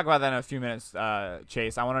gonna talk about that in a few minutes,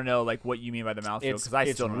 Chase. I want to know like what you mean by the mouthfeel It's because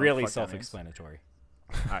I still don't know really what the fuck that means. self-explanatory.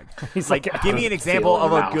 All right. He's Like, like, give me an example Feel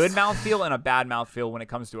of in a your good mouth. mouthfeel and a bad mouthfeel when it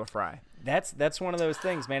comes to a fry. That's one of those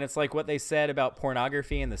things, man. It's like what they said about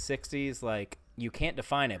pornography in the 60s. Like, you can't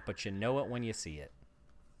define it, but you know it when you see it.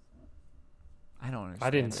 I don't understand. I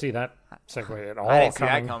didn't see that segue at all. I didn't see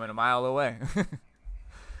coming. that coming a mile away.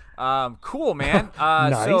 Cool, man. So,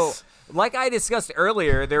 Nice. like I discussed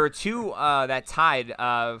earlier, there were two that tied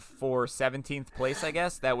for 17th place, I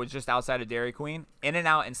guess, that was just outside of Dairy Queen.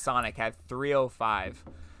 In-N-Out and Sonic had 305,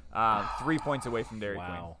 3 points away from Dairy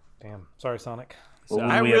Wow. Damn. Sorry, Sonic. What would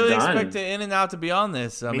I we have really done? expected In-N-Out to be on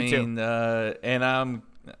this. I Me too. mean, and I'm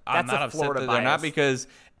That's a not upset Florida that they're not bias. because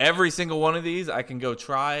every single one of these I can go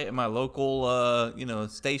try at my local,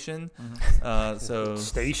 station. Mm-hmm. So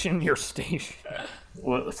Station? Your station.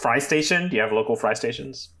 What, fry station? Do you have local fry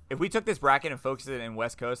stations? If we took this bracket and focused it in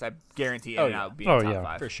West Coast, I guarantee Oh, In-N-Out yeah. would be in Oh, the top yeah.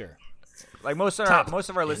 5. For sure. Like most of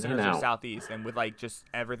our listeners are In-N-Out. Southeast, and with like just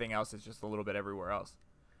everything else, it's just a little bit everywhere else.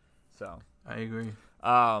 So. I agree.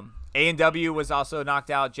 A&W was also knocked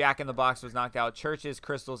out. Jack in the Box was knocked out. Churches,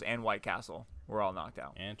 Crystals, and White Castle were all knocked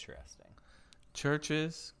out. Interesting.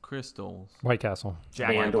 Churches, crystals. White Castle.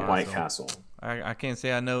 Jack in And the a White Box. Castle. I can't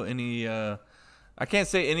say I know any. I I can't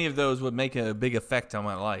say any of those would make a big effect on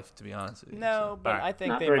my life, to be honest with you. No, but Alright. I think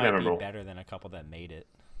Not they very might memorable. be better than a couple that made it.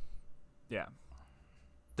 Yeah.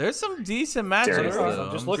 There's some decent There matchups, is. though.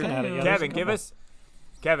 I'm just I'm looking saying. at it, yeah.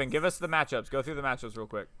 Kevin, give us the matchups. Go through the matchups real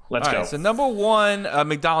quick. Let's All go. right, so number 1,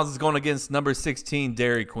 McDonald's is going against number 16,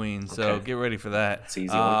 Dairy Queen. So Okay. get ready for that. It's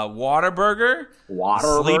easy. Whataburger,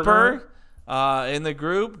 Whataburger? Sleeper in the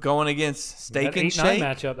group going against Steak That and 8-9 Shake.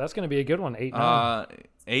 matchup. That's going to be a good one. 8-9.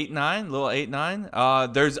 8-9, little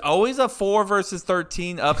 8-9. There's always a 4 versus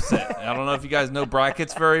 13 upset. I don't know if you guys know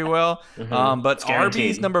brackets very well, but It's guaranteed.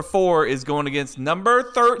 Arby's number 4 is going against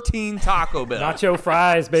number 13 Taco Bell. Nacho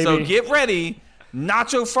fries, baby. So get ready,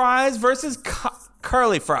 nacho fries versus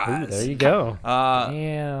curly fries. Ooh, there you go. Uh,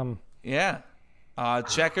 Damn. Yeah.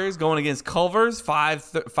 Checkers going against Culver's,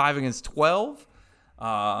 5 against 12.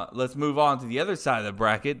 Let's move on to the other side of the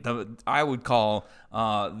bracket. I would call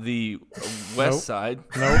the west Nope. side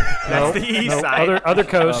No, the east no. side. Other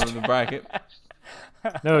coast. of the bracket.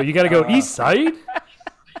 No, you got to go east side.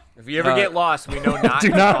 If you ever get lost, we know not. Do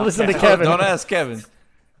not listen to Kevin. Don't ask Kevin.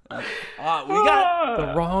 We got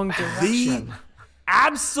The wrong the direction.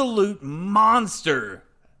 absolute monster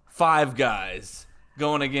Five Guys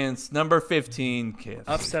going against number 15 Kev.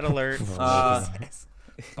 Upset alert.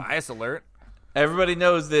 Bias alert. Everybody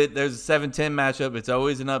knows that there's a 7-10 matchup. It's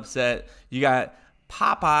always an upset. You got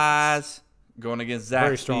Popeyes going against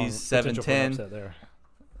Very strong Zaxby's potential for an 7-10. upset there.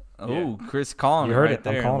 Oh, Chris calling You it heard right it.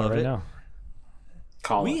 there. I'm calling it Love right now.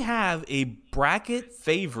 Call We it. have a bracket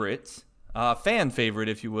favorite, fan favorite,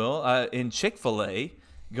 if you will, in Chick-fil-A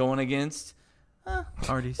going against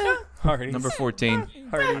Hardee's. Hardee's. Number 14.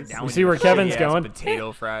 Hardee's. You see where Kevin's Shitty-ass going?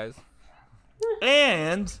 Potato fries.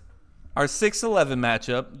 And our 6-11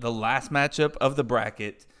 matchup, the last matchup of the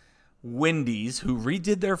bracket, Wendy's, who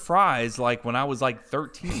redid their fries like when I was like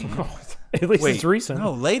 13. At least it's recent.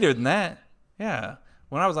 No, later than that. Yeah,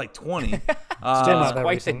 when I was like 20. Still not that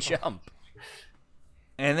Quite the recent. jump.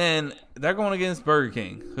 And then they're going against Burger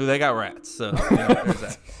King, who they got rats. So there's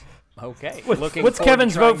that. Okay. What's forward to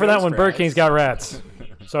Kevin's trying vote for that those one? Burger fries. King's got rats.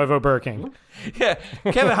 So I vote Burger King. Yeah,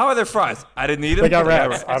 Kevin, how are their fries? I didn't eat them. They got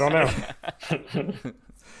rats. I don't know.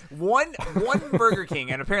 One Burger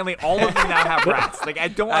King, and apparently all of them now have rats. Like I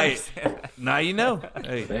don't Hey, understand. now you know.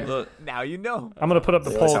 Hey, look. Now you know. I'm gonna put up the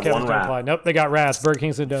always poll. have Kevin's one gonna rat. reply. Nope, they got rats. Burger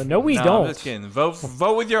King's gonna do. No, we No, don't. I'm just kidding.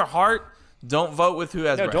 Vote with your heart. Don't vote with who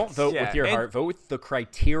has No, rats. don't vote Yeah, with your and- heart. Vote with the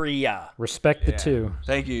criteria. Respect the two.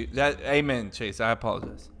 Thank you. Amen, Chase. I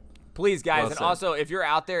apologize. Please, guys, Well and said. also if you're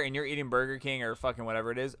out there and you're eating Burger King or fucking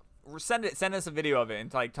whatever it is, send us a video of it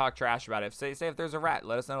and like talk trash about it. Say if there's a rat,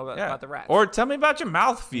 let us know about the rats. Or tell me about your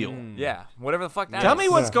mouthfeel. yeah, whatever the fuck that Tell is. me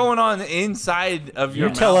what's Yeah. going on inside of your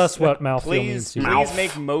You tell mouth. us what mouthfeel means Please, to you. please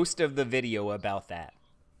make most of the video about that.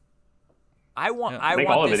 I want Make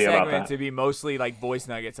all the this video about segment that. to be mostly like voice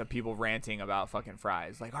nuggets of people ranting about fucking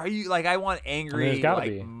fries. Like, are you like I want angry there's gotta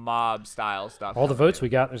like be. mob style stuff. All the votes we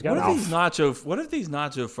got, there's got What to if be. these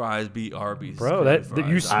nacho fries beat Arby's? Bro, curly that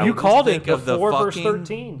you fries? I you would called think it of the before verse fucking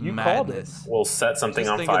 13. You called it. madness. We'll set something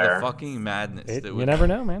Just on think fire. of the fucking madness. that You would- never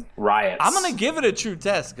know, man. Riots. I'm gonna give it a true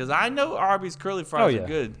test because I know Arby's curly fries yeah. are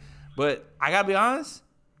good, but I gotta be honest.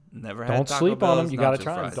 Never had Don't Taco sleep on 'em. Bell's You gotta nacho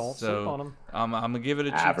try 'em. fries, Don't so sleep on 'em. I'm gonna give it a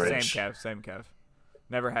true Average. test. Same Kev.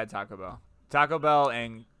 Never had Taco Bell. Taco Bell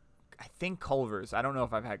and I think Culver's. I don't know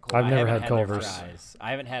if I've had Culver's. I've never I had haven't their Culver's. fries.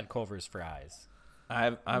 I haven't had Culver's fries.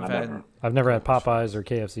 I've had never. I've never had Popeyes or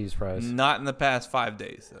KFC's fries. not in the past 5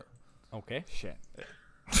 days though. Okay. Shit.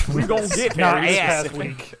 We gonna get Not there. this ass. past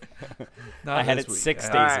week. Not I had this it week. 6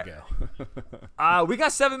 days Alright. ago. We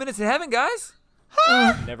got 7 minutes in heaven, guys.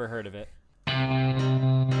 Never heard of it.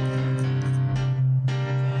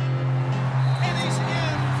 And he's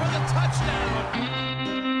in for the touchdown.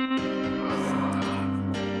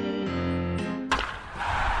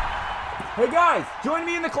 Hey guys, join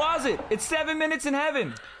me in the closet. It's 7 minutes in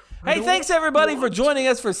heaven. Hey, thanks everybody for joining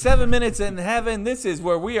us for 7 Minutes in Heaven. This is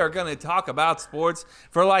where we are going to talk about sports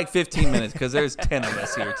for like 15 minutes because there's 10 of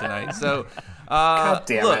us here tonight. So, God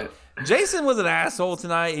damn look, it. Jason was an asshole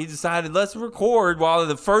tonight. He decided let's record while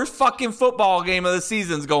the first fucking football game of the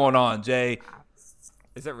season's going on. Jay,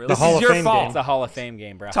 Is it really? The Hall is of your Fame fault. It's a Hall of Fame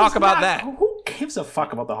game, bro. Talk about that. Who gives a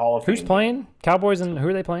fuck about the Hall of Fame? Who's playing? Cowboys and who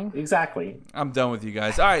are they playing? Exactly. I'm done with you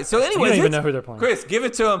guys. All right. So, anyways, don't even here's- know who they're playing. Chris, give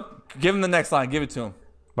it to him. Give him the next line. Give it to him.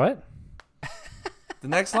 What? The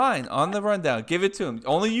next line on the rundown. Give it to him.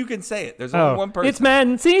 Only you can say it. There's only one person. It's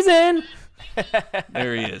Madden season.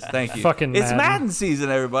 There he is. Thank you. Fucking It's Madden. Madden season,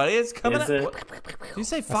 everybody. It's coming Is out. it? Did you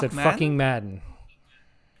say I fuck said Madden? fucking Madden.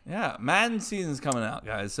 Yeah, Madden season's coming out,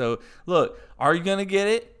 guys. So, look, are you going to get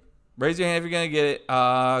it? Raise your hand if you're going to get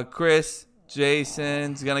it. Chris,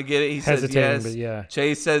 Jason's gonna get it. He says Hesitating, yes. but yeah.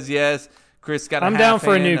 Chase says yes. Chris got a I'm half down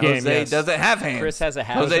for a hand. new game, Jose yes. doesn't have hands. Chris has a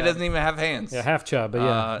half Jose hand. doesn't even have hands. Yeah, half chub, but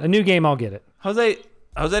yeah, a new game, I'll get it. Jose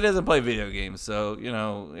doesn't play video games, so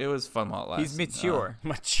it was fun while it lasted. He's mature.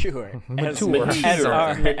 Mature. Mature. As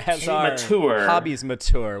our Mature. hobbies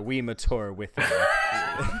mature, we mature with them.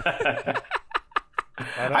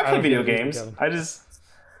 I play video games. Kevin. I just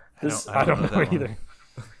I don't know that one. either.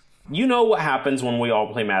 you know what happens when we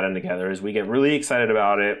all play Madden together is we get really excited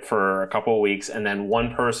about it for a couple of weeks, and then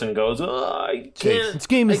one person goes, "Oh, I can't. This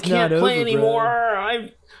game is I can't not play over, anymore. bro."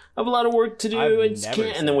 I have a lot of work to do. I've I just never can't."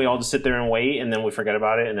 said And then we all just sit there and wait, and then we forget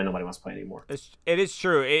about it, and then nobody wants to play anymore. It is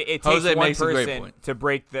true. It takes Jose one makes a great person point. to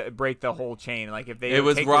break the whole chain. Like if they It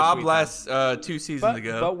was take their Rob sweet last 2 seasons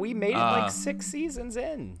ago. But we made it like 6 seasons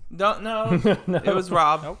in. No, it was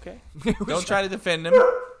Rob. Okay. Don't try to defend him.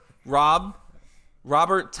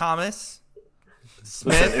 Robert Thomas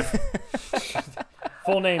Smith.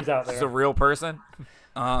 Full names out time. It's a there. real person.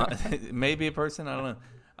 Maybe a person, I don't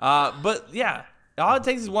know. But yeah, all it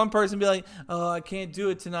takes is one person to be like, "Oh, I can't do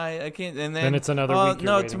it tonight. I can't." And then Then it's another "Oh, week you're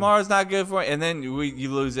no, waiting." tomorrow's not good for it. And then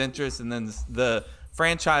you lose interest, and then the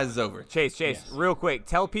franchise is over. Chase, real quick,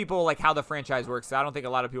 tell people like how the franchise works. I don't think a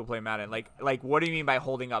lot of people play Madden. Like what do you mean by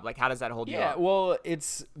holding up? Like how does that hold you Yeah, up? well,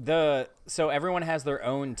 so everyone has their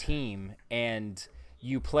own team, and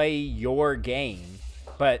you play your game,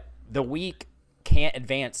 but the week can't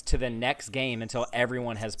advance to the next game until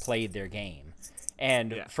everyone has played their game.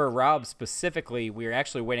 And for Rob specifically, we're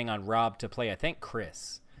actually waiting on Rob to play, I think,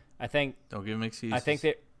 Chris. Don't give him excuses. I think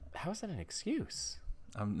that, how is that an excuse?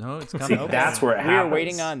 No, it's See, coming. that's where it We were happens.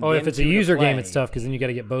 waiting on Oh, them if it's a two to user game, play. it's tough because then you got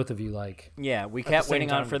to get both of you like. Yeah, we the kept same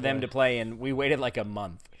waiting on time for to them play. to play, and we waited like a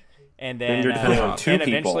month. And then, you're depending on two and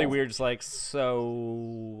eventually people. we were just like,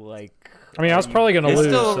 I mean, I was probably gonna It's lose.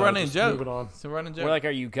 still a so running just joke. move it on. It's a running joke. we're like, are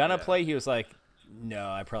you gonna play? He was like, no,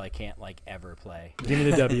 I probably can't like ever play. Give me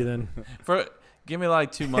the W then. Give me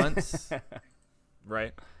like 2 months.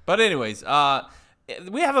 Right. But anyways,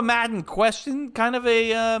 we have a Madden question, kind of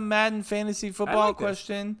a Madden fantasy football like this.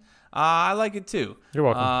 question. I like it too. You're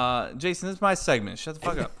welcome. Jason, this is my segment. Shut the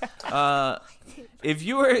fuck up. If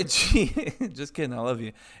you were a just kidding, I love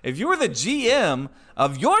you. If you were the GM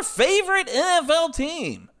of your favorite NFL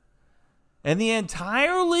team, and the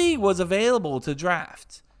entire league was available to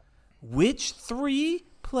draft, which 3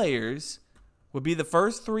 players would be the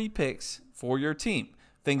first 3 picks for your team?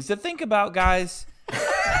 Things to think about, guys.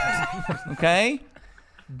 Okay?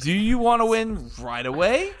 Do you want to win right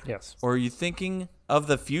away? Yes. Or are you thinking of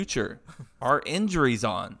the future? Are injuries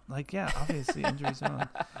on? Like, yeah, obviously injuries are on.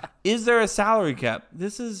 Is there a salary cap?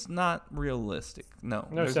 This is not realistic. No,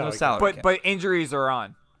 there's no salary salary cap. But injuries are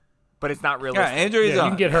on. But it's not yeah, realistic. injuries Yeah, you on.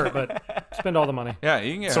 can get hurt, but spend all the money. yeah,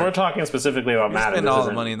 you can get So hurt. we're talking specifically about Madden. spend This all the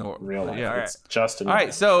isn't money in the world. real life. Yeah. It's just All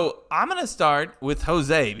right, so I'm going to start with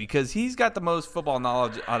Jose because he's got the most football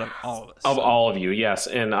knowledge out of all of us. of all of you, yes,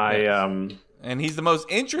 and And he's the most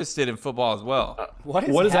interested in football as well. what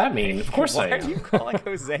does that mean? Of course Why I are you am. calling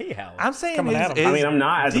Jose out? I'm saying Coming his, at him. his I mean, I'm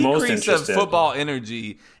not as the most decrease interested. of football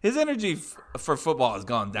energy. His energy for football has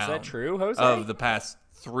gone down. Is that true, Jose? Of the past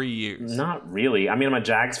 3 years. Not really. I mean, I'm a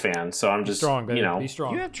Jags fan, so I'm just Strong, baby. you know Be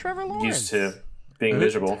strong. You have Trevor Lawrence. used to being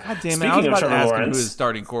miserable. God damn it! Speaking I was of about to Trevor ask him who Lawrence, his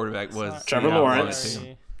starting quarterback was. Trevor Yeah, I wanted Lawrence.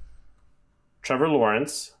 to. Trevor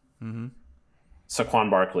Lawrence,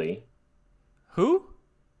 Saquon Barkley, Who?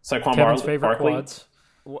 Saquon Kevin's favorite Barkley. quads.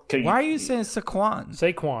 Can Why are you saying Saquon?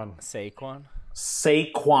 Saquon. Saquon.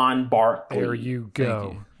 Saquon Barkley? There you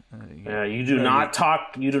go. Yeah, you do not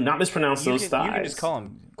talk. You do not mispronounce You those can, thighs. you can just call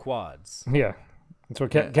him quads. Yeah. That's what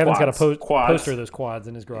Kevin's got a Quads. poster of those quads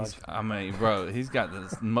in his garage. I mean, bro, he's got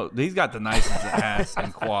he's got the nicest ass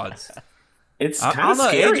and quads. It's I kind don't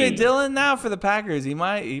of know. scary. AJ Dillon now for the Packers. He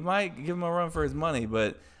might give him a run for his money,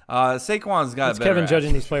 but Saquon's got It's a better Kevin ass.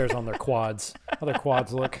 judging these players on their quads. How their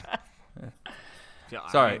quads look.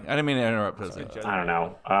 Sorry, I didn't mean to interrupt. Jose. I don't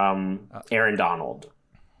know. Aaron Donald.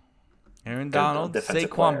 Aaron Donald, defensive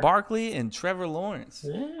Saquon player. Barkley, and Trevor Lawrence.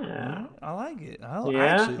 Yeah, I like it. I Yeah,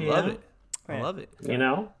 actually love yeah. it. I love it. you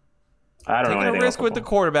know. I don't know Taking a anything risk about with the football.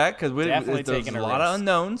 quarterback because Definitely there's taking a a lot of risk.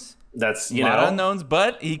 unknowns. That's A you lot of know. unknowns,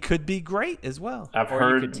 but he could be great as well. I've Or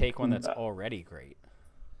heard. you could take one that's already great.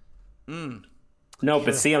 No,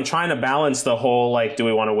 but see, I'm trying to balance the whole like, do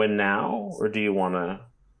we want to win now or do you want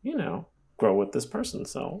to, grow with this person?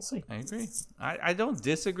 So we'll see. I agree. I don't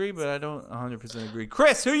disagree, but I don't 100% agree.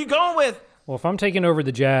 Chris, who are you going with? Well, if I'm taking over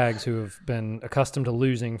the Jags, who have been accustomed to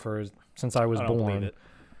losing since I was I don't believe born, it.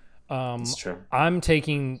 It's true. I'm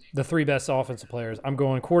taking the 3 best offensive players. I'm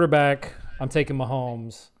going quarterback. I'm taking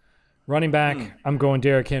Mahomes. Running back, I'm going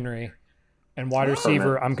Derrick Henry. And wide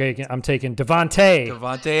receiver, I'm taking Devontae.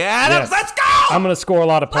 Devontae Adams, Yes. let's go! I'm going to score a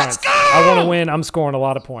lot of points. Let's go! I want to win. I'm scoring a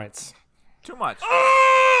lot of points. Too much.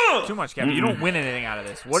 Too much, Kevin. You don't win anything out of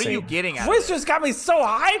this. What are you Same. getting out of Chris this? just got me so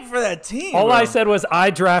hyped for that team. All bro. I said was I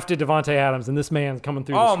drafted Devontae Adams, and this man's coming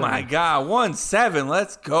through the Oh screen. my God, 1-7.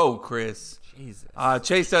 Let's go, Chris. Jesus.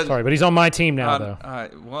 Chase does. Sorry, but he's on my team now, though. All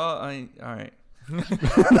right. Well, all right.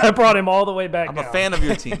 I brought him all the way back I'm down. a fan of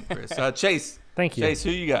your team, Chris. Chase. Thank you. Chase, who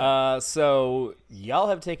you got? So y'all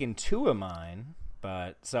have taken 2 of mine,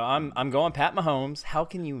 but so I'm going Pat Mahomes. How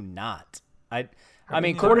can you not? I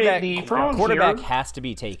mean, quarterback has to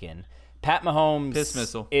be taken. Pat Mahomes Piss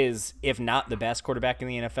missile. is, if not the best quarterback in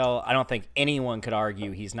the NFL, I don't think anyone could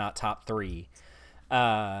argue he's not top 3.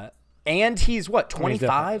 And he's what,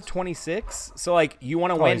 25, 26? So, like, you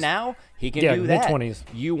want to win now? He can do that. mid-20s.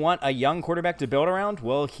 You want a young quarterback to build around?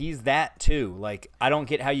 Well, he's that too. Like, I don't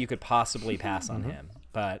get how you could possibly pass on him.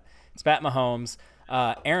 But it's Pat Mahomes.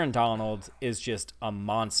 Aaron Donald is just a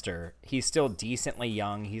monster. He's still decently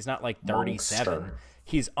young. He's not like 37. Monster.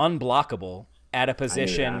 He's unblockable at a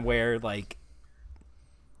position where, like,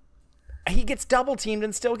 he gets double teamed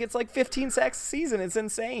and still gets like 15 sacks a season. It's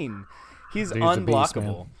insane. He's Dude's a beast,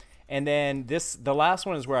 unblockable. man. And then the last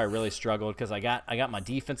one is where I really struggled because I got my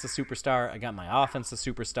defense a superstar, I got my offense a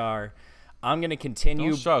superstar. I'm gonna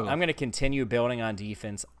continue. Don't struggle. I'm gonna continue building on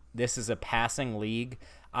defense. This is a passing league.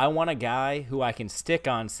 I want a guy who I can stick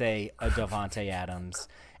on, say, a Devontae Adams,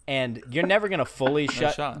 and you're never gonna fully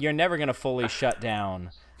shot. You're never gonna fully shut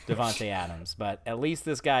down Devontae Adams, but at least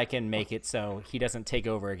this guy can make it so he doesn't take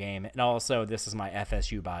over a game. And also, this is my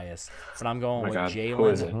FSU bias, but I'm going with God, who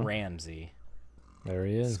is it? Jalen Ramsey. There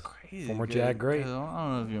he is. Crazy Former good. Jag great. I don't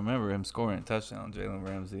know if you remember him scoring a touchdown, Jalen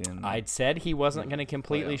Ramsey. And I'd said he wasn't going to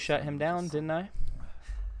completely shut him down, didn't I?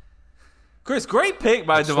 Chris, great pick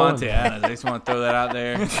by fun. Devontae Adams. I just want to throw that out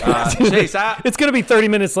there. Chase, It's going to be 30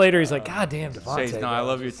 minutes later. He's like, God damn, Devontae. Chase, no, I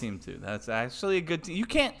love your team too. That's actually a good team. You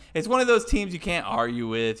can't. It's one of those teams you can't argue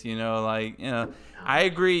with. I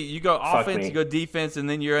agree. You go offense, me. you go defense, and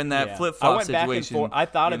then you're in that Yeah. flip I flop went back and situation. forth. I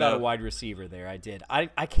thought you about know. a wide receiver there. I did. I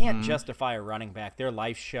can't justify a running back. Their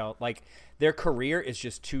life shell, like their career is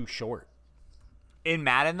just too short. In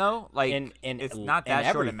Madden, though, like, In it's not in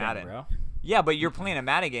that short in everything, Madden. bro. Yeah, but you're playing a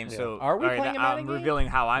Madden game, so Are we all right, playing a Madden I'm game? revealing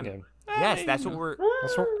how I'm. Yeah. Yes, that's what we're.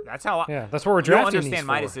 That's what, That's how. we're You'll drafting understand these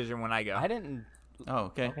my for. decision when I go. I didn't. Oh,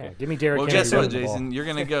 okay. Yeah, give me Derrick Well, Henry guess what, running the ball. Jason? You're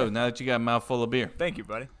gonna go now that you got a mouthful of beer. Thank you,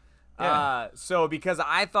 buddy. Yeah. So because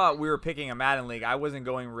I thought we were picking a Madden league, I wasn't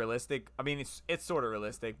going realistic. I mean, it's sort of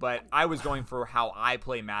realistic, but I was going for how I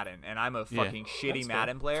play Madden, and I'm a fucking shitty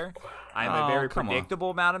Madden player. I'm a very come on.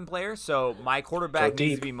 predictable Madden player, so my quarterback Go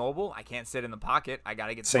needs deep. to be mobile. I can't sit in the pocket. I got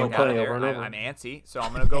to get the Same fuck out of play there. over and over. I'm antsy, so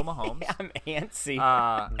I'm going to go Mahomes. I'm antsy.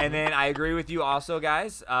 And then I agree with you also,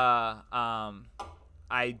 guys.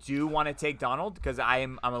 I do want to take Donald because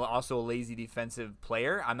I'm also a lazy defensive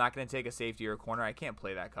player. I'm not going to take a safety or a corner. I can't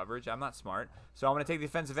play that coverage. I'm not smart. So I'm going to take the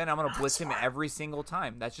defensive end. I'm going to blitz him every single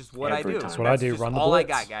time. That's just what Every I do. time. That's what I do, just run the all I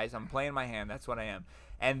blitz. got, guys. I'm playing my hand. That's what I am.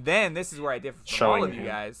 And then this is where I differ from Showing all of you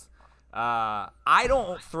your guys. I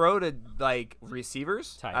don't throw to like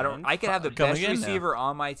receivers. Tight I don't. end. I can have the Come best again now. receiver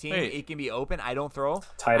on my team. Wait. It can be open. I don't throw.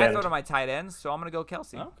 Tight I end. throw to my tight ends. So I'm going to go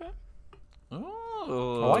Kelsey. Okay.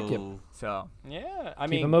 Oh, I like it. So Yeah. I Keep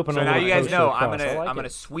mean, him open So on now the you guys post know or I'm cross. I gonna like I'm gonna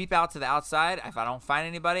it. sweep out to the outside. If I don't find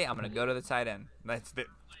anybody, I'm gonna go to the tight end. That's the,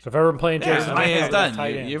 So if ever I'm playing Yeah, Jason, I mean, I'm it's gonna done.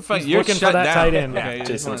 tight end. You're fine. He's You're looking shut for that down. tight end. Okay,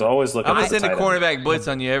 Jason's always looking I'm for gonna the send a tight end. cornerback blitz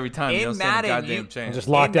on you every time. You In don't stand a Madden, goddamn you- chance. Just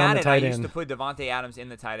lock in down the Madden, tight I used end. to put Devontae Adams in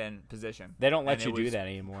the tight end position. they don't let And you it do was- that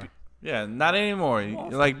anymore. Yeah, not anymore.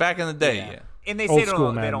 Like back in the day. Yeah. Yeah. And they Old say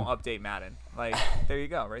school they don't Madden. update Madden. Like there you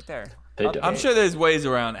go, right there. They do. I'm sure there's ways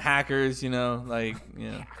around hackers. Kevin,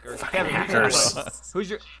 who's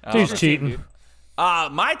your He's cheating.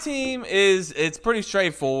 My team it's pretty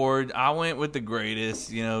straightforward. I went with the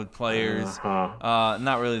greatest, players.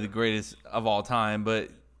 Not really the greatest of all time, but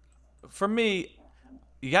for me,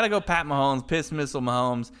 you got to go Pat Mahomes, Piss Missile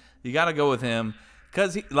Mahomes. You got to go with him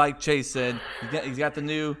because, like Chase said, he's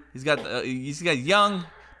got young,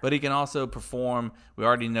 but he can also perform. We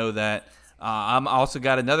already know that. I'm also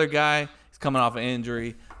got another guy. He's coming off an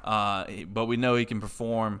injury, but we know he can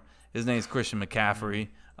perform. His name's Christian McCaffrey.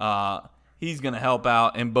 He's going to help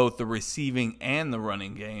out in both the receiving and the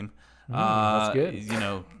running game. That's good.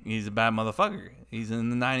 He's a bad motherfucker. He's in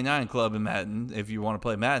the 99 club in Madden, if you want to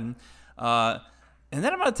play Madden. And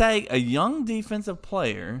then I'm going to take a young defensive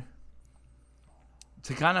player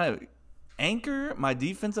to kind of anchor my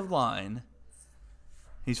defensive line.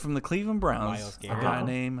 He's from the Cleveland Browns. Myles A Garrett. guy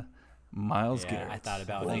named Myles Yeah, Garrett. I thought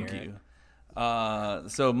about Thank Garrett. you.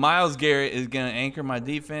 So Myles Garrett is going to anchor my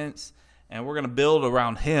defense. and we're gonna build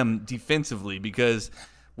around him defensively because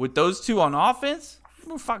with those two on offense,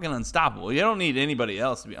 we're fucking unstoppable. You don't need anybody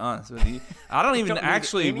else, to be honest with you. I don't even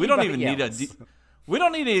we don't even need we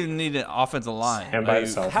don't even need an offensive line. And by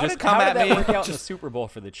itself. How Just did come at that me. work out in the Super Bowl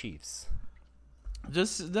for the Chiefs?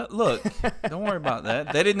 Just look. Don't worry about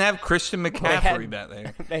that. They didn't have Christian McCaffrey back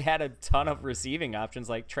there. They had a ton of receiving options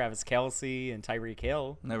like Travis Kelce and Tyreek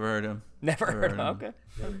Hill. Never heard him. Never heard of him. Okay.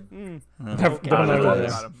 Don't know who that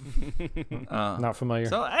is. Got him. Not familiar.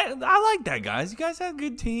 So I like that, guys. You guys had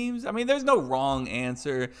good teams. I mean, there's no wrong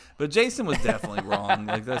answer, but Jason was definitely wrong.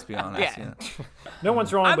 Like, let's be honest. Yeah. No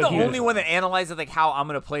one's wrong. I'm but the he only is. one that analyzes like how I'm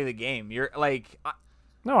gonna play the game. You're like,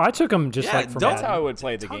 No, I took him just Yeah, like from don't That's how I would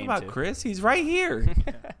play the Talk game about too. Chris. He's right here.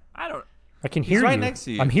 I don't I can hear right you. next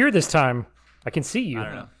to you. I'm here this time. I can see you. I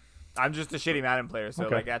don't know. I'm just a shitty Madden player, so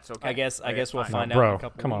Okay. like that's okay. I guess we'll fine. find Bro, out in a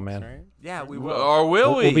couple come on, weeks, man. right? Yeah, we will. Or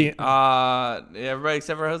will we? We'll be- Everybody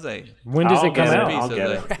except for Jose. When does I'll it come get out? I'll Piece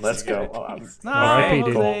get of it. Let's go. No, R.I.P.,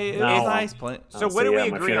 dude. Jose, it's No. nice playing. So what see do you we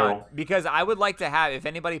at my agree on? funeral. Because I would like to have, if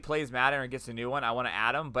anybody plays Madden or gets a new one, I want to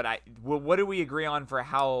add them. But what do we agree on for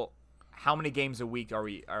how many games a week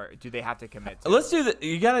do they have to commit to? Let's do the.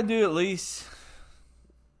 You got to do at least.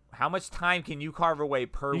 How much time can you carve away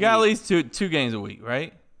per You week? got at least two games a week,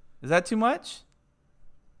 right? Is that too much?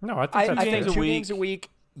 No, I think I that's think games a 2 week. games a week.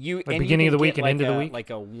 You and beginning you of the can week get and end of the a- week? like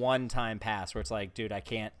a one-time pass where it's like, dude, I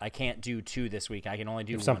can't do 2 this week. I can only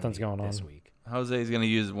do If one something's week going on. this week. Jose's gonna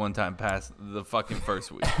use one-time pass the fucking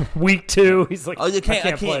first week. Week 2. He's like, Oh, you can't. I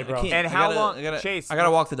can't play, bro. And how long- I gotta, Chase, I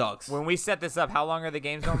gotta walk the dogs. When we set this up, how long are the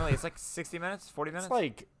games normally? It's like 60 minutes, 40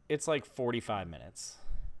 minutes, It's like 45 minutes.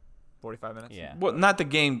 45 minutes. Yeah. Well, not the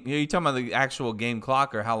game. You talking about the actual game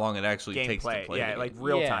clock or how long it actually takes to Gameplay. play? Yeah, the like game?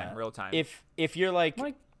 real Yeah. time. If you're like,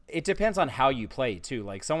 Like- it depends on how you play too.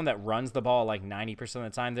 Like someone that runs the ball like 90%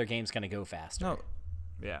 of the time, their game's gonna go faster. No.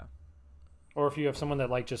 Yeah. Or if you have someone that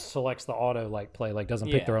like just selects the auto like play, like doesn't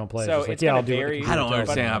Yeah. pick their own plays. So It's like, it's yeah, gonna I'll do vary. it. I don't But-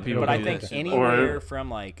 understand how people But I do think that. anywhere from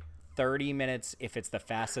like 30 minutes if it's the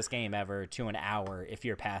fastest game ever to an hour if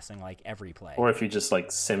you're passing like every play. Or if you just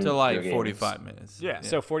like sim To like your games. 45 minutes. Yeah.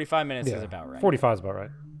 So 45 minutes Yeah. is about right. 45 is about right.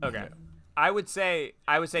 Okay. I would say,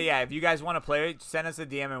 yeah. If you guys want to play it, send us a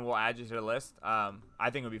DM and we'll add you to the list. I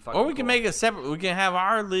think it would be fucking. Or we can cool. make it separate. We can have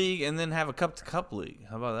our league and then have a cup-to-cup league.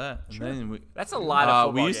 How about that? Sure. And then That's a lot of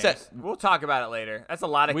football we used games. to- We'll talk about it later. That's a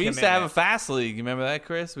lot of. we used to have a commitment. fast league. You remember that,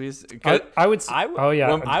 Chris? We used I would. I w- oh yeah,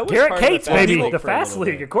 when I was Garrett part of the Cates, Fast baby, League the for a Fast little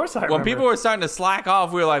League. bit. Of course, I remember. when people were starting to slack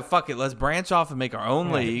off, we were like, "Fuck it, let's branch off and make our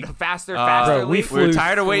own league." faster Bro, we league. flew We were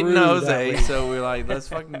tired of waiting through on that Jose, league. so we were like, "Let's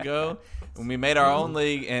fucking go." And we made our own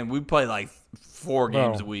league, and we played like 4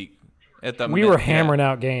 games a week. At the we minute. were hammering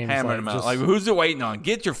out games. hammering like, them out. just- Like, who's it waiting on?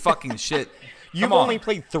 Get your fucking shit. You've Come on. only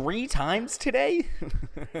played 3 times today?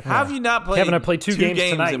 How have you not played? Kevin, I played two games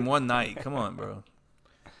tonight. in one night. Come on, bro.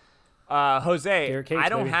 Jose, Garrett Cates, I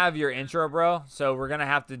don't baby. have your intro, bro. So we're gonna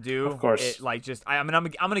have to do Of course. it like just. I'm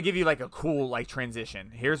gonna give you like a cool like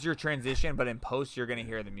transition. Here's your transition, but in post you're gonna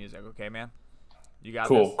hear the music. Okay, man. You got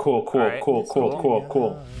Cool, this? cool, cool, All right. cool,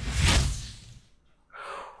 cool.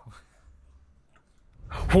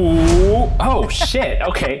 Ooh, oh shit.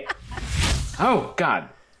 Okay. Oh god.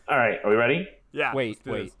 All right. Are we ready? Yeah. Wait, let's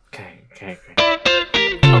do wait. this.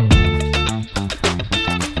 Okay.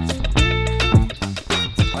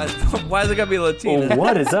 Why is it gonna be Latina? Well,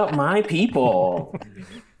 what is up, my people?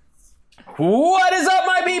 What is up,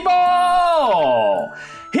 my people?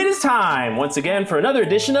 It is time once again for another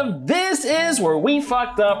edition of This Is Where We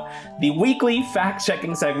Fucked Up, the weekly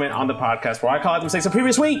fact-checking segment on the podcast where I call out the mistakes of the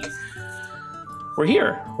previous week. We're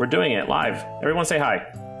here. We're doing it live. Everyone say hi.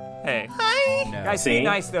 Hey. Hi. Guys, See? be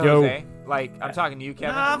nice though, Yo. Jose. Like I'm talking to you,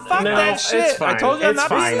 Kevin. Nah, fuck No, that it's shit. fine. I told you I'm It's not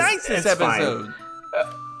fine. being nice this It's fine. episode.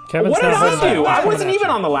 Kevin's What did not holding I do? back. I Coming wasn't at even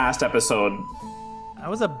you. on the last episode. I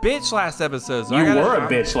was a bitch last episode. So You I gotta, were a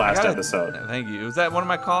bitch I last gotta- episode. Thank you. Was that one of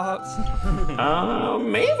my call outs?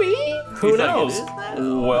 Maybe. Who He's like, knows? "It is now."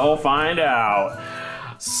 We'll find out.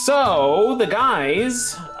 So, the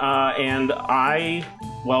guys and I,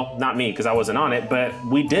 well, not me because I wasn't on it, but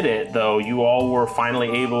we did it though. You all were finally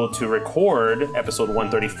able to record episode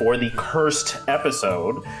 134, the cursed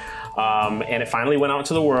episode. And it finally went out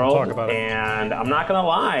to the world. Talk about it. And I'm not going to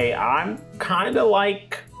lie, I'm kind of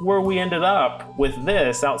like where we ended up with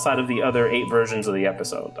this outside of the other 8 versions of the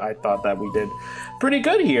episode. I thought that we did pretty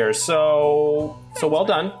good here. So well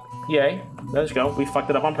done. Yay. Let's go. We fucked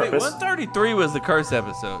it up on Wait, purpose. 133 was the curse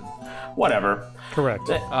episode. Whatever. Correct.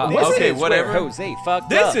 This Okay, is whatever. Jose fucked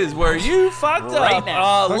This up. is where you fucked Right up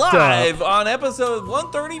now. Fucked live on episode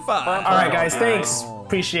 135. All right, guys. Thanks.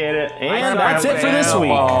 Appreciate it. And Bye, that's it for this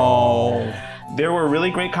week. There were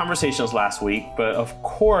really great conversations last week, but of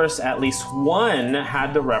course, at least one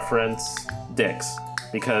had to reference dicks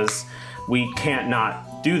because we can't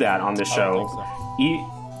not do that on this show.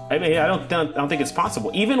 I mean, I don't think it's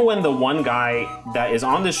possible. Even when the one guy that is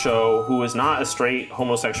on the show who is not a straight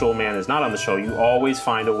homosexual man is not on the show, you always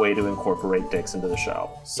find a way to incorporate dicks into the show.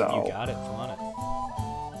 So You got it. Come on it.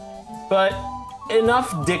 but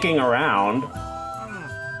enough dicking around.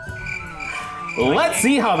 Let's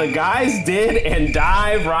see how the guys did and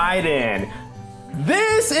dive right in.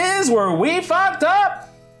 This is where we fucked up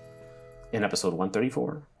in episode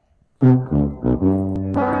 134.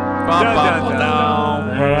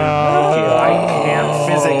 I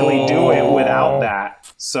can't physically do it without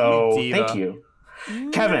that. So thank you.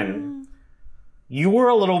 Kevin, you were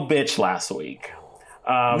a little bitch last week.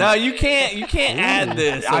 No, you can't add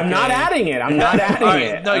this. I'm not adding it. I'm not adding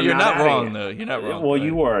it. No, you're not wrong, it. though. You're not wrong. Well,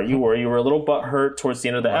 you were a little butthurt towards the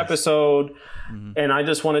end of the episode. And I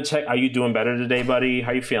just want to check, are you doing better today, buddy?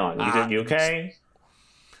 How you feeling? You okay?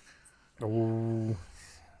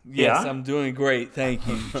 Yes, Yeah? I'm doing great. Thank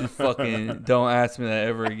you. Just fucking don't ask me that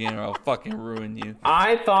ever again or I'll fucking ruin you.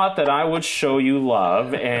 I thought that I would show you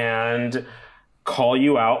love and call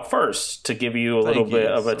you out first to give you a little bit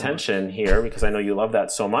of attention here because I know you love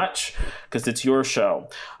that so much because it's your show.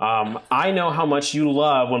 I know how much you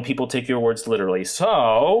love when people take your words literally.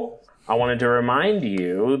 So I wanted to remind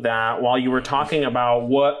you that while you were talking about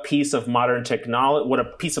what a piece of modern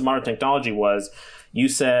technology was, you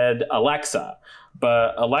said Alexa.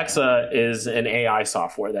 But Alexa is an AI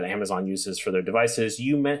software that Amazon uses for their devices.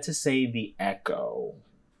 You meant to say the Echo.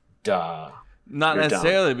 Duh. Not You're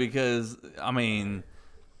necessarily because, I mean,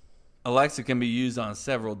 Alexa can be used on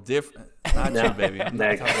several different... Not you, baby. I'm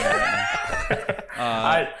not talking about that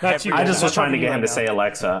now. I just was trying to get him to say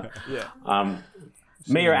Alexa. Yeah.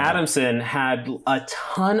 Mayor Adamson had a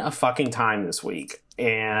ton of fucking time this week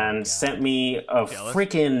and sent me a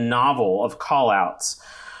freaking novel of call-outs.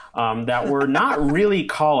 That were not really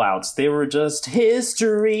call-outs. They were just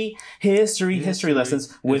history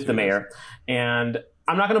lessons with the mayor. And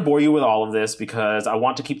I'm not going to bore you with all of this because I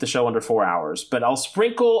want to keep the show under 4 hours. But I'll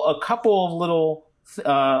sprinkle a couple of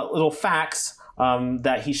little facts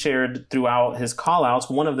that he shared throughout his call-outs.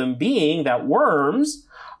 One of them being that worms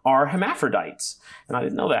are hermaphrodites. And I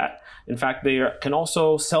didn't know that. In fact, they can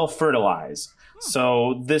also self-fertilize.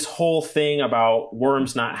 So this whole thing about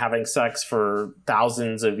worms not having sex for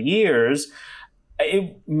thousands of years,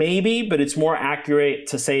 maybe, but it's more accurate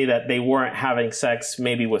to say that they weren't having sex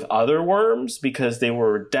maybe with other worms because they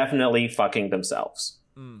were definitely fucking themselves.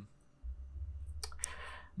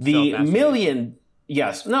 The million,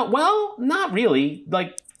 yes, no, well, not really.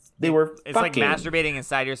 Like they were. It's fucking. like masturbating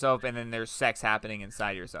inside yourself, and then there's sex happening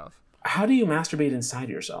inside yourself. How do you masturbate inside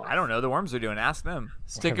yourself? I don't know. The worms are doing. Ask them.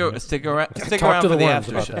 Stick around Talk for to the the worms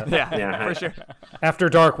after about show. that. Yeah, for sure. After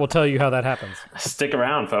dark, we'll tell you how that happens. Stick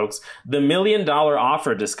around, folks. The $1 million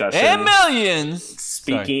offer discussion. And millions.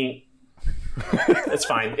 Speaking. It's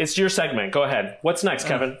fine. It's your segment. Go ahead. What's next,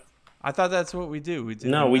 Kevin? I thought that's what we do. We do.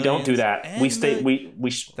 No, we don't do that. And We stay. We That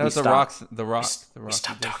was we the stop. rock. We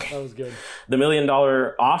stop talking. That was good. The $1 million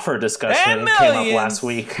offer discussion And came up millions. last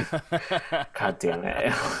week. God damn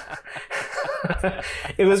it.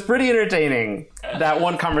 It was pretty entertaining, that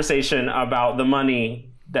one conversation about the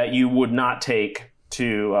money that you would not take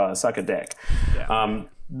to suck a dick.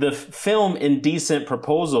 The film Indecent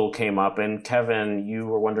Proposal came up, and Kevin, you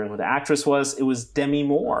were wondering who the actress was. It was Demi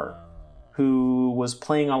Moore, who was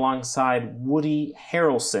playing alongside Woody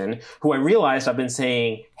Harrelson, who I realized I've been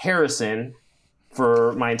saying Harrison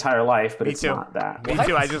for my entire life, but it's too. not that. Me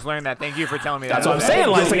too. I just learned that. Thank you for telling me that. That's what I'm saying.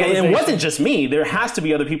 Like, it wasn't just me. There has to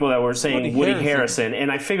be other people that were saying Woody Harrison, and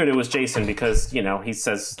I figured it was Jason because, you know, he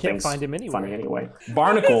says Can't things find him anywhere. funny anyway.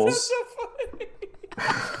 Barnacles.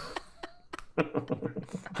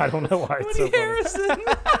 I don't know why it's so funny. Harrison.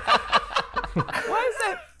 Why is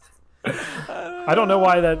that? I don't know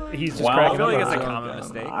why that he's just Well, I cracking feel up. like it's a about it. common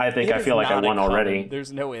mistake. I feel like I won already.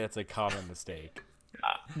 There's no way that's a common mistake.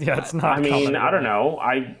 Yeah, it's not. I mean, common I don't know.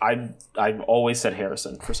 I've always said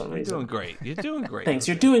Harrison for some You're reason. doing great. You're doing great. Thanks.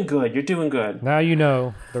 You're doing good. You're doing good. Now you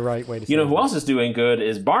know the right way to say You know it. who else is doing good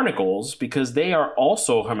is barnacles, because they are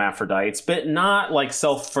also hermaphrodites, but not like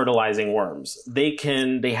self-fertilizing worms. They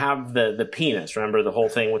have the penis. Remember the whole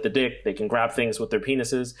thing with the dick? They can grab things with their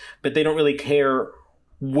penises, but they don't really care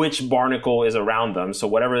which barnacle is around them. So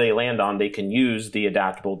whatever they land on, they can use the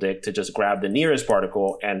adaptable dick to just grab the nearest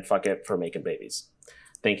barnacle and fuck it for making babies.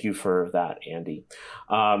 Thank you for that, Andy.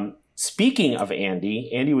 Speaking of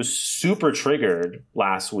Andy was super triggered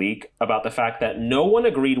last week about the fact that no one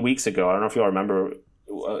agreed weeks ago. I don't know if you all remember.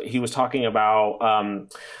 He was talking about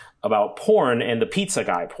about porn and the pizza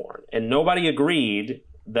guy porn. And nobody agreed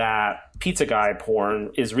that pizza guy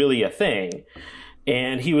porn is really a thing.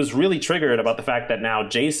 And he was really triggered about the fact that now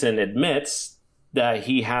Jason admits that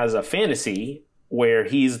he has a fantasy where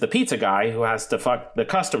he's the pizza guy who has to fuck the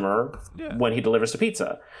customer when he delivers the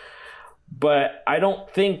pizza. But I don't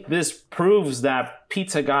think this proves that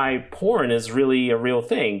pizza guy porn is really a real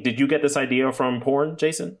thing. Did you get this idea from porn,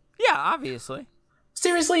 Jason? Yeah, obviously.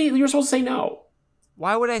 Seriously, you were supposed to say no.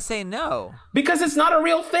 Why would I say no? Because it's not a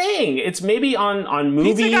real thing. It's maybe on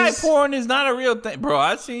movies. Pizza guy porn is not a real thing, bro.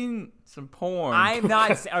 I've seen some porn. I'm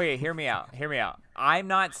not. Okay, hear me out. I'm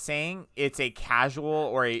not saying it's a casual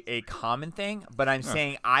or a common thing, but I'm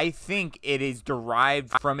saying I think it is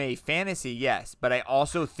derived from a fantasy, yes. But I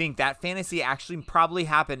also think that fantasy actually probably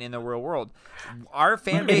happened in the real world. Our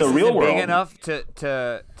fan base isn't big enough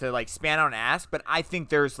to like span out and ask, but I think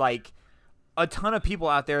there's like a ton of people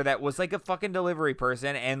out there that was like a fucking delivery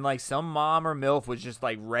person, and like some mom or MILF was just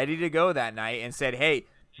like ready to go that night and said, "Hey,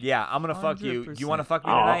 yeah, I'm gonna fuck you. Do you want to fuck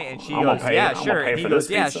me tonight?" And she goes, "Yeah, sure." And he goes,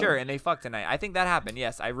 "Yeah, sure." And they fuck tonight. I think that happened.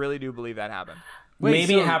 Yes, I really do believe that happened.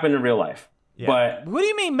 Maybe it happened in real life. Yeah. But what do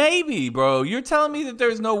you mean maybe, bro? You're telling me that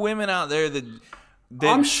there's no women out there that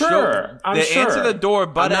I'm sure answer the door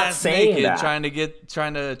butt ass naked that.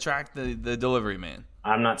 trying to attract the delivery man.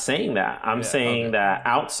 I'm not saying that. I'm saying that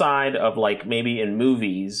outside of like maybe in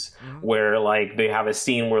movies where like they have a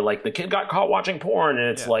scene where like the kid got caught watching porn and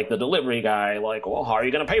it's like the delivery guy like, well, how are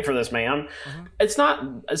you going to pay for this, ma'am? It's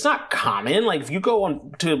not common. Like if you go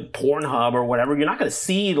on to Pornhub or whatever, you're not going to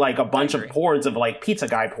see like a bunch of porns of like pizza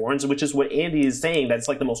guy porns, which is what Andy is saying. That's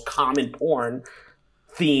like the most common porn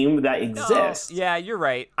theme that exists. No, yeah, you're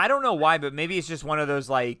right. I don't know why, but maybe it's just one of those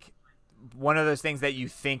things that you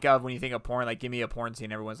think of when you think of porn. Like, give me a porn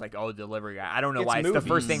scene, everyone's like, "Oh, delivery guy." I don't know why. It's the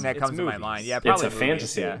first thing that comes to my mind. Yeah, probably it's a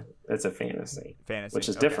fantasy. Yeah. It's a fantasy, which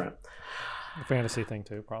is different. A fantasy thing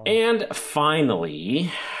too, probably. And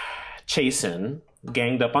finally, Chasen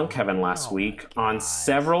ganged up on Kevin last week on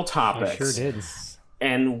several topics. I sure did.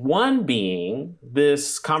 And one being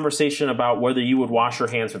this conversation about whether you would wash your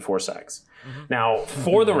hands before sex. Now,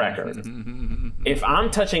 for the record, if I'm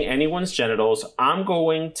touching anyone's genitals, I'm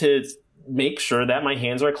going to make sure that my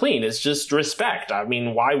hands are clean. It's just respect. I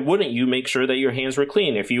mean, why wouldn't you make sure that your hands were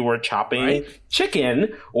clean? If you were chopping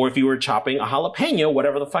chicken or if you were chopping a jalapeno,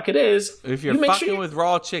 whatever the fuck it is. If you're fucking with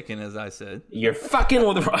raw chicken, as I said. You're fucking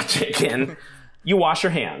with raw chicken. You wash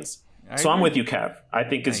your hands. I'm with you, Kev. I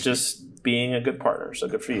think it's just being a good partner. So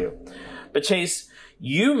good for you. But Chase,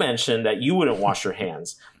 you mentioned that you wouldn't wash your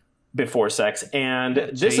hands before sex, and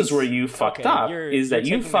this is where you fucked up. Is that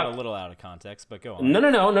you fucked a little out of context? But go on.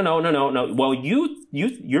 No. Well,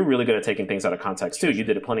 you're really good at taking things out of context too. You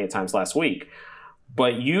did it plenty of times last week,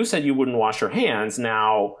 but you said you wouldn't wash your hands.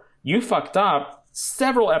 Now you fucked up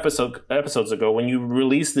several episodes ago when you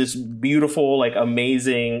released this beautiful, like,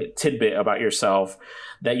 amazing tidbit about yourself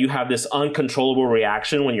that you have this uncontrollable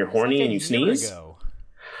reaction when you're horny and you sneeze.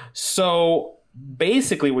 So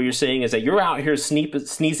basically what you're saying is that you're out here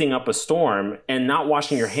sneezing up a storm and not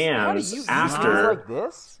washing your hands after. Like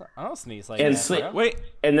this? I don't sneeze like that.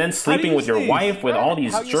 And then sleeping with your wife with all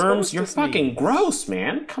these germs. You're fucking gross,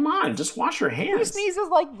 man. Come on, just wash your hands. Who sneezes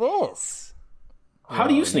like this? How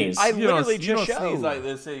do you sneeze? I literally just don't sneeze like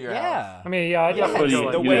this at your house. I mean, yeah, I don't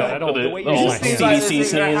the way you sneeze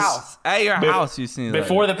sneeze. At your house, you sneeze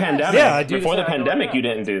before the pandemic. Yeah, I do. Before the pandemic, you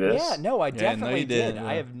didn't do this. Yeah, no, I definitely did.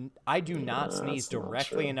 I do not sneeze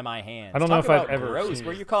directly into my hands. I don't know if I've ever gross.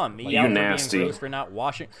 Where you calling me out for being gross for not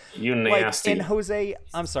washing? You nasty. And Jose,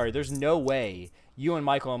 I'm sorry. There's no way. You and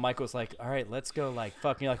Michael's like, all right, let's go, like,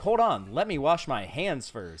 fuck. And you're like, hold on, let me wash my hands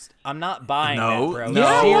first. I'm not buying that, bro.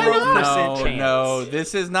 No,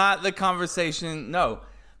 this is not the conversation. No,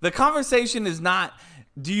 the conversation is not,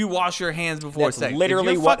 do you wash your hands before sex?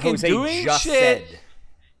 Literally what Jose just said.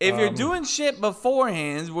 If you're doing shit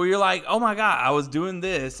beforehand where you're like, oh my God, I was doing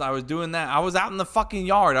this, I was doing that, I was out in the fucking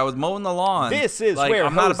yard, I was mowing the lawn. This is where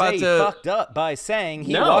Jose fucked up by saying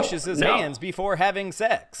he washes his hands before having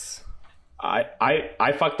sex.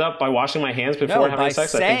 I fucked up by washing my hands before having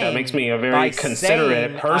sex. I think that makes me a very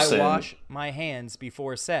considerate person. I wash my hands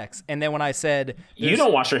before sex. And then when I said... You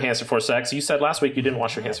don't wash your hands before sex. You said last week you didn't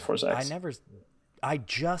wash your hands before sex. I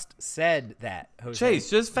just said that, Jose. Chase,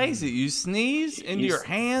 just face it. You sneeze into your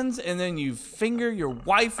hands and then you finger your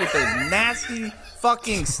wife with those nasty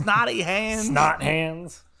fucking snotty hands. Snot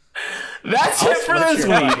hands. That's it for this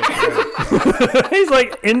week. He's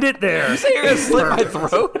like, end it there. You say you're going to slit my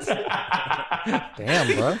throat?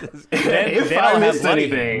 Damn, bro. If I missed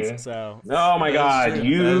anything. Oh my God.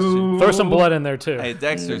 You throw some blood in there too. Hey,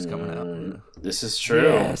 Dexter's coming out. This is true.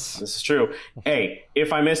 Yes. This is true. Hey,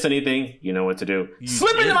 if I missed anything, you know what to do.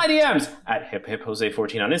 Slip into my DMs at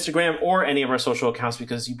HipHipJose14 on Instagram or any of our social accounts,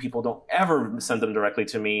 because you people don't ever send them directly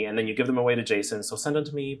to me and then you give them away to Jason. So send them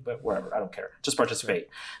to me, but wherever. I don't care. Just participate.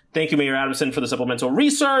 Thank you, Mayor Adamson, for the supplemental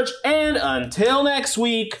research. And until next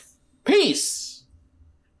week, peace.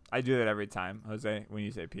 I do that every time, Jose. When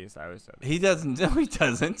you say peace, I always say that. He doesn't. No, he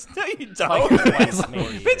doesn't. No, you Like, don't. twice,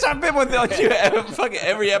 maybe. Bitch, I've been with you fucking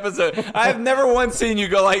every episode. I have never once seen you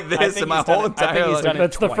go like this in my whole entire life.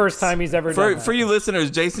 That's the first time he's ever done that. For you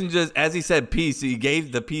listeners, Jason just, as he said peace, he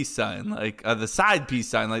gave the peace sign, like the side peace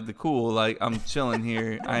sign, like the cool, like I'm chilling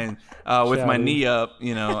here with my knee up,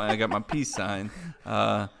 I got my peace sign.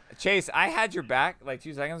 Chase, I had your back like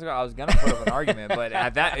 2 seconds ago. I was gonna put up an argument, but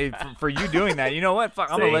at that, for you doing that, you know what?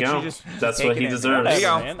 Fuck, I'm gonna let you just. That's take what he it in. deserves. Whatever,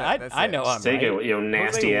 There you go. man. I know I'm Take right. it,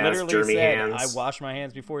 nasty Jose ass, literally dirty said, hands. I wash my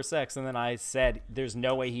hands before sex, and then I said, "There's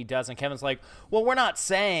no way he does." And Kevin's like, "Well, we're not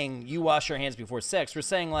saying you wash your hands before sex. We're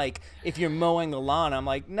saying like if you're mowing the lawn." I'm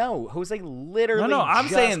like, "No, Jose literally." No, I'm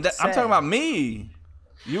just saying that. I'm said- talking about me.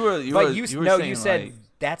 You were saying, you said like,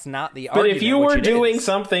 that's not the But argument. if you which were it doing is.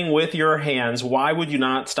 something with your hands, why would you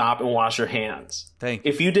not stop and wash your hands? Thank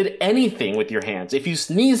you. If you did anything with your hands, if you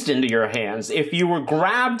sneezed into your hands, if you were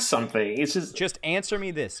grabbed something, it's just answer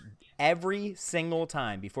me this: every single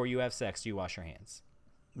time before you have sex, do you wash your hands?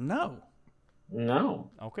 no.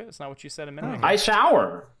 Okay, that's not what you said a minute ago. I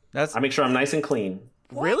shower. That's I make sure I'm nice and clean.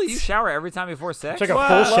 Really? You shower every time before sex? Check a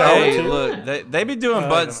full shower. Hey, too. look, they be doing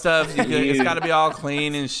butt stuff. It's got to be all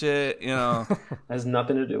clean and shit. That has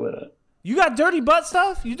nothing to do with it. You got dirty butt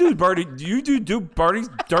stuff? You do dirty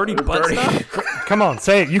butt stuff? Come on,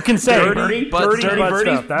 say it. You can say Dirty it. butt Dirty stuff. butt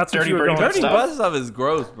Dirty stuff. That's what dirty you were birdie going butt Dirty for. stuff. butt stuff is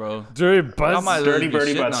gross, bro. Dirty butt Y'all might stuff. Dirty be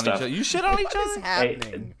birdie shitting butt on stuff. each other. You shit on each What is other? Hey,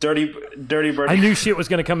 happening? dirty birdie. I knew shit was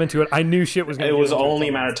going to come into it. I knew shit was going It to was only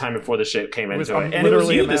a matter of time before the shit came was into it. And it was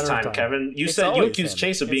literally you a this matter of time, time. Kevin. You It's said you always accused him.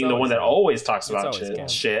 Chase of It's being the always one that him. always talks about always Kevin.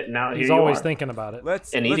 shit. Now He's here you always are. thinking about it.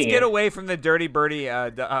 Let's And get eating it. away from the dirty birdie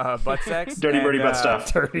butt sex. Dirty and, birdie butt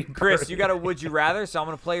stuff. Dirty Chris, birdie. you got a would you rather, so I'm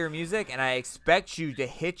gonna play your music, and I expect you to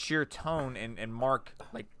hit your tone and mark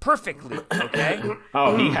like perfectly. Okay?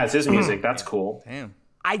 Oh, he has his music. That's cool. Damn.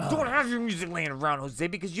 I don't have your music laying around, Jose,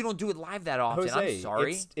 because you don't do it live that often. Jose, I'm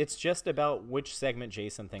sorry. it's just about which segment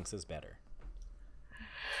Jason thinks is better.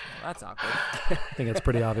 That's awkward. I think it's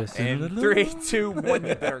pretty obvious. And 3, 2, 1,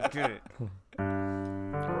 you better get it.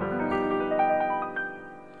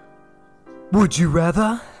 Would you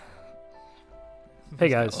rather? Hey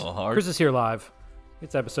guys, little hard. Chris is here live.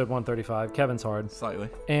 It's episode 135. Kevin's hard. Slightly.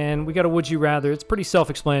 And we got a would you rather. It's pretty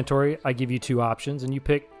self-explanatory. I give you 2 options and you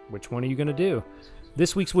pick which one are you going to do.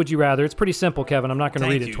 This week's would you rather. It's pretty simple, Kevin. I'm not going to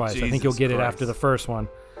Thank read it you, twice. I think Jesus you'll get it Christ. after the first one.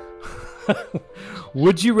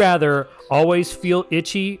 Would you rather always feel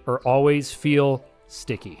itchy or always feel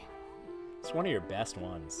sticky? It's one of your best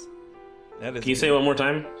ones. That is Can you say it one more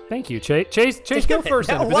time? Thank you, Chase. Chase, go first.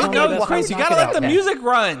 then. If it's Why? only No, the best, Chris, you knock gotta it let out. the music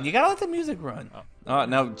run. You gotta let the music run. Oh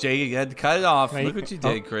no, Jay, you had to cut it off. Hey, Look what you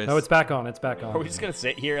did, oh, Chris. No, it's back on. It's back on. Are we just gonna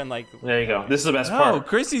sit here and like? There you go. This is the best No, part.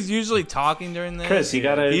 Chris, he's usually talking during this. Chris, you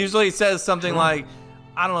gotta. He usually says something like,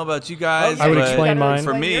 "I don't know about you guys, I would but explain mine.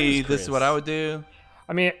 For Explain me, yours, this is Chris. what I would do."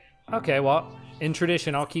 I mean, okay, well, in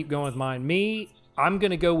tradition, I'll keep going with mine. I'm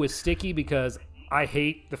going to go with sticky because I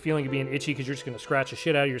hate the feeling of being itchy because you're just going to scratch the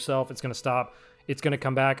shit out of yourself. It's going to stop. It's going to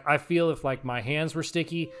come back. I feel if, like, my hands were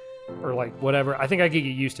sticky or, like, whatever, I think I could get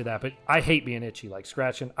used to that. But I hate being itchy, like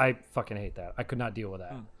scratching. I fucking hate that. I could not deal with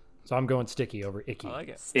that. So I'm going sticky over icky. I like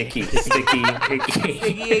it. Icky, sticky,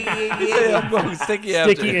 icky. I'm going sticky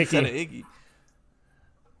after Sticky, instead icky. of icky.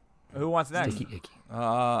 Who wants next? Sticky icky.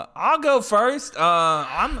 I'll go first.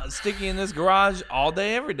 I'm sticky in this garage all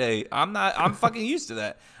day, every day. I'm fucking used to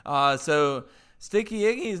that. So sticky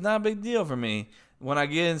icky is not a big deal for me. When I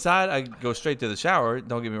get inside, I go straight to the shower.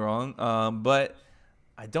 Don't get me wrong. But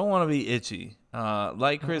I don't want to be itchy.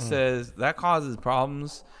 Like Chris says, that causes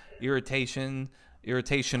problems, irritational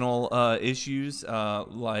issues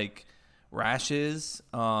like rashes,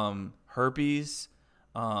 herpes.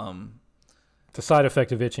 It's a side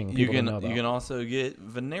effect of itching. You People can don't know about. you can also get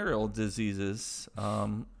venereal diseases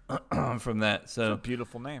from that. So,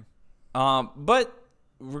 Beautiful name. but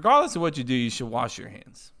regardless of what you do, you should wash your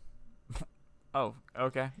hands. Oh,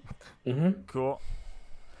 okay. Cool.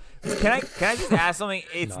 Can I just ask something?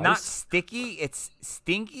 It's not sticky. It's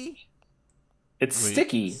stinky. It's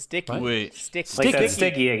sticky. Sticky. Wait. Sticky. Like that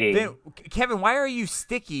sticky icky. Then, Kevin, why are you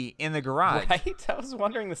sticky in the garage? Right? I was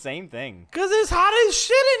wondering the same thing. Cause it's hot as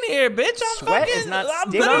shit in here, bitch. I'm Sweat fucking, is not I'm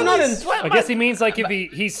sticky. literally But I'm not in- sweat I guess he means like if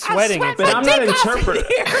he's sweating. sweat It's But like, I'm not interpreting.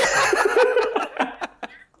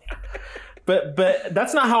 But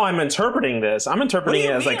that's not how I'm interpreting this. I'm What do interpreting you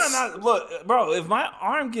it as mean like. I'm not, look, bro, if my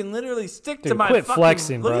arm can literally stick to Dude, my quit fucking...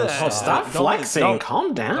 flexing, look bro. at that. Oh, stop Don't- flexing. don't-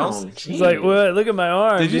 Calm down. don't- Jeez. He's like, what? Look at my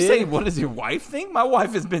arm. Did you dude. say, what does your wife think? My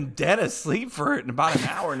wife has been dead asleep for about an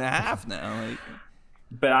hour and a half now. Like,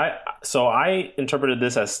 But I interpreted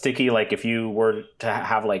this as sticky, like if you were to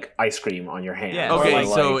have like ice cream on your hand. Yeah. okay, Or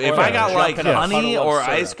so if I got like jump in a honey puddle of or syrup.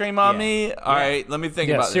 ice cream on me, all right, let me think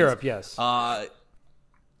Yeah, about syrup, this. yes.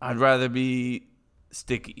 I'd rather be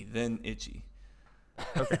sticky than itchy.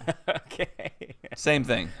 Okay. Same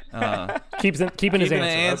thing. Keeping his Keeping answer. an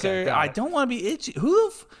answer. Okay, got I it. don't want to be itchy. Who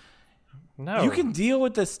the No. You can deal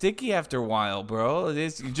with the sticky after a while, bro.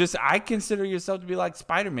 It's just I consider yourself to be like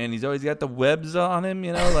Spider-Man. He's always got the webs on him,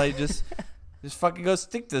 you know, like just fucking go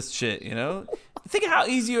stick this shit, you know. Think of how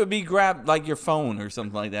easy it would be grab like your phone or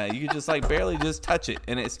something like that. You could just like barely just touch it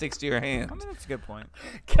and it sticks to your hand. I mean, that's a good point.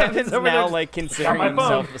 Kevin's over now there like considering my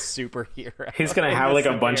phone. himself a superhero. He's gonna have like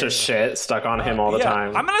a bunch of shit stuck on him all the Yeah,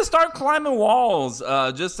 time. I'm gonna start climbing walls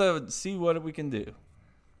just to see what we can do.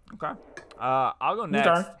 Okay. I'll go next.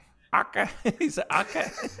 Okay. Okay, he said okay.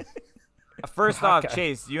 First off,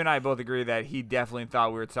 Chase, you and I both agree that he definitely thought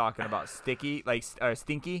we were talking about sticky, like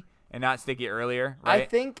stinky, and not sticky earlier, right?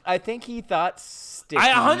 I think he thought sticky.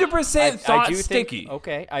 I 100% thought do sticky.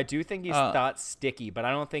 Okay, I do think he thought sticky, but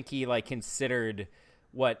I don't think he like considered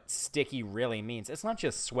what sticky really means. It's not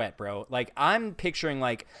just sweat, bro. Like I'm picturing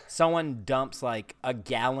like someone dumps like a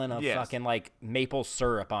gallon of Yes. fucking like maple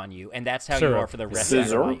syrup on you, and that's how you Syrup. are for the rest of your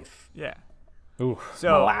Scissor? life. Yeah. Ooh. So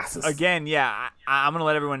Molasses. again, yeah, I'm gonna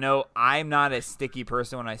let everyone know I'm not a sticky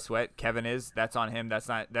person when I sweat. Kevin is. That's on him.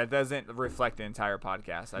 That doesn't reflect the entire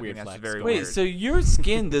podcast. I Weird think that's flex. very Wait, weird. so your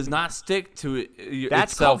skin does not stick to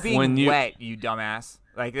That's itself called being when you wet, you dumbass.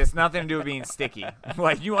 Like it's nothing to do with being sticky.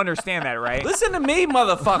 Like you understand that, right? Listen to me,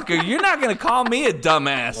 motherfucker. You're not gonna call me a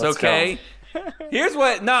dumbass, Let's okay? Here's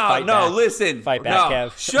what. No, Fight no. back. Listen. Fight back, no,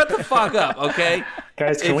 Kev. Shut the fuck up, okay?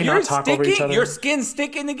 Guys, can if we you're not talk over each other? your skin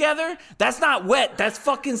sticking together, that's not wet. That's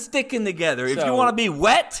fucking sticking together. If you So- want to be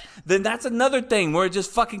wet, then that's another thing where it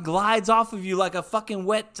just fucking glides off of you like a fucking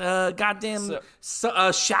wet goddamn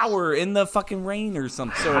shower in the fucking rain or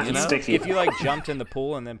something. So you know? sticky. If you like jumped in the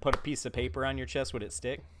pool and then put a piece of paper on your chest, would it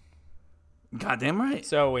stick? Goddamn right.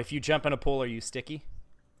 So if you jump in a pool, are you sticky?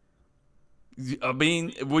 I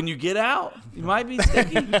mean, when you get out, you might be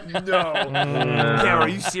sticky. Yeah, are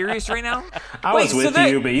you serious right now? I was wait, so with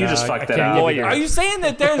that- you, but you just I fucked it can't up. give you Are you saying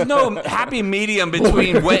that there's no happy medium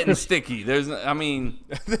between wet and sticky? I mean,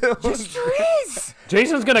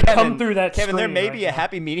 Jason's gonna come through that. Kevin, there screen may right be a now.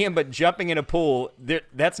 happy medium, but jumping in a pool,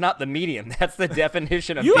 that's not the medium. That's the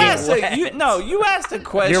definition of you being asked wet. you asked a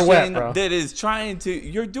question You're wet, bro. that is trying to.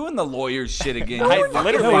 You're doing the lawyer shit again. I Your fucking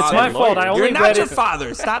literally No, it's said my lawyer. fault. I only You're not read your it.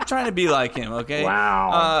 father. Stop trying to be like him, okay?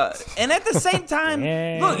 Wow. And at the same time,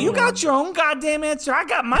 look, you got your own goddamn answer. I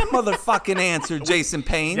got my motherfucking answer, Jason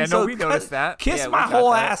Payne. Yeah, no, so we noticed that. Kiss Yeah, we my got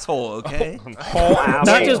whole that. asshole, okay? Not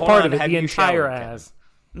Wait, just hold part on, of it, have the you entire showered, Kevin? ass.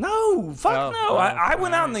 No, fuck Oh, no. well, I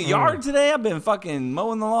went out in the yard today. I've been fucking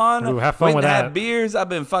mowing the lawn. Ooh, have fun Went with and that. had beers. I've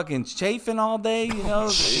been fucking chafing all day. You know,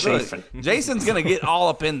 Chafing. Look, Jason's gonna get all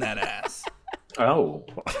up in that ass. Oh,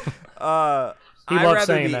 He I'd loves rather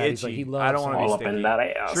saying be that. itchy. He's like, he loves I don't want to all be up sticky. in that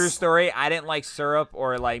ass. True story. I didn't like syrup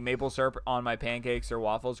or like maple syrup on my pancakes or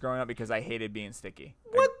waffles growing up because I hated being sticky.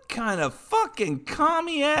 What kind of fucking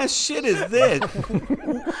commie ass shit is this?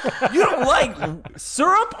 You don't like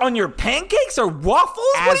syrup on your pancakes or waffles?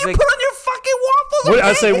 What As do you a- put on your fucking waffles? What, or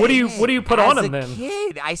I say, what do you pancakes? put on as them a then?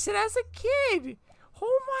 kid, I said as a kid.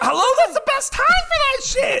 Oh my! Hello, that's the best time for that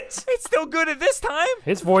shit. It's still good at this time.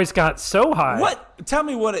 His voice got so high. What? Tell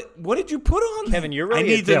me what did you put on? Kevin, you're really I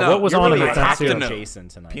need to yeah, know. what was You're on really him at that attacking syrup? Jason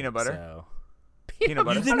tonight. Peanut butter? So. Peanut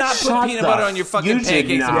butter. You did not put Shut peanut the butter on your f- fucking you did pancakes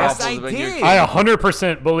and not. waffles. Yes, I when you're- did. I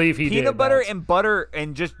 100% believe he did. Peanut butter That's- and butter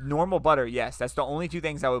and just normal butter. Yes, that's the only two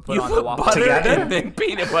things I would put You on the put waffle. butter together. and then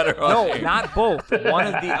peanut butter on No, there. not both. One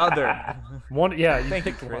is the other. one. Yeah. You Thank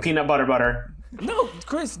you, picked Chris. one. peanut butter. No,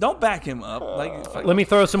 Chris, don't back him up. Like, Let me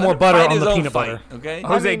throw some let more him butter fight on his the own peanut fight, butter. Okay.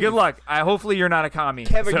 Jose, good luck. Hopefully you're not a commie.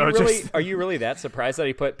 Kevin, so are you really that surprised that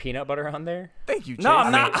he put peanut butter on there? Thank you, Chase. No,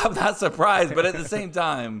 I'm not. I'm not surprised, but at the same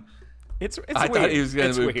time, It's I weird. thought he was going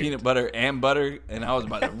It's to do weird. peanut butter and butter, and I was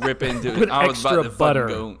about to rip into With it. I was about extra to fucking butter.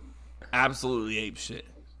 go absolutely ape shit.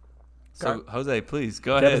 So, Jose, please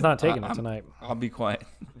go Kevin's ahead. not taking it I'm- tonight. I'll be quiet.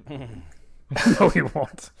 No, he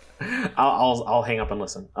won't. I'll hang up and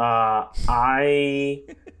listen. I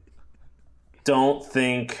don't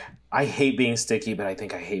think I hate being sticky, but I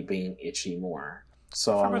think I hate being itchy more.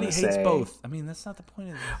 So I'm Everybody going to hates say both. I mean, that's not the point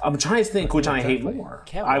of this. I'm trying to think which I hate more.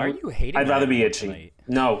 Kev, why are you hating I'd rather be that itchy. tonight?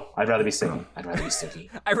 No, I'd rather be sticky. I'd rather be sticky.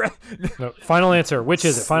 No, final answer. Which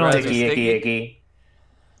is it? Final Right. answer. Sticky, icky.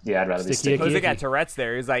 Yeah, I'd rather be Sticky, sticky. Jose icky. got Tourette's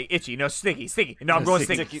there. He's like, itchy. No, sticky. No, I'm going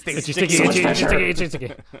sticky. Itchy, Sticky. sticky, itchy, itchy, sticky, itchy,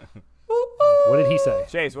 sticky. What did he say?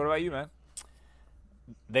 Chase, what about you, man?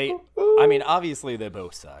 I mean, obviously they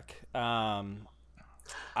both suck.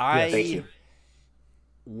 Thank you.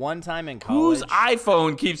 One time in college, Whose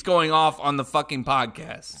iPhone keeps going off on the fucking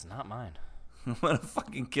podcast? it's not mine. I'm gonna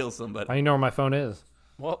fucking kill How somebody. do you know where my phone is?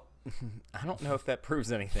 Well, I don't know if that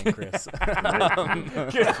proves anything, Chris.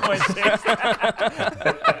 Good point, Chase.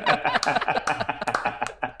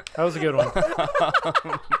 That was a good one.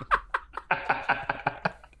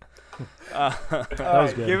 That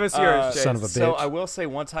was good. Give us yours, Chase. Son of a bitch. So I will say,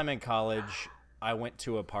 one time in college, I went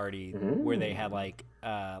to a party where they had like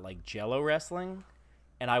Jello wrestling,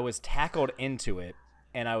 and I was tackled into it,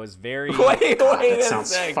 and I was very Wait That a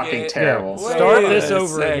sounds second. fucking terrible. Wait Start a this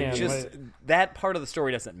over second. again. just that part of the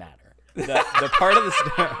story doesn't matter. The part of the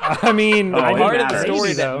story. I mean, I part need of the to story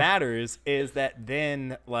see, that though. matters is that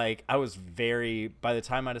then, like, I was by the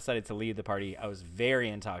time I decided to leave the party, I was very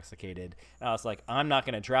intoxicated. And I was like, I'm not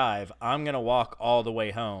going to drive. I'm going to walk all the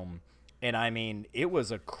way home. And I mean, it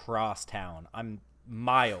was across town. I'm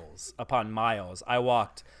miles upon miles. I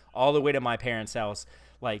walked all the way to my parents' house,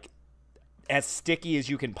 like, as sticky as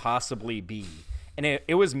you can possibly be. And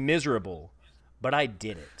it was miserable, but I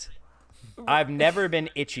did it. I've never been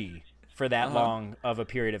itchy for that long of a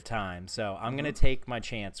period of time, so I'm gonna take my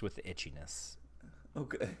chance with the itchiness.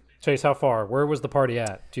 Okay. Chase, how far? Where was the party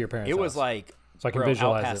at to your parents' It was house? like, So I can bro,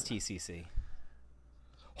 visualize out past it. TCC.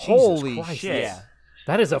 Holy Christ. shit. Yeah,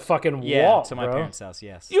 That is a fucking yeah, walk, to my bro. parents' house.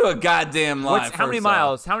 Yes. You a goddamn lie. How many first off.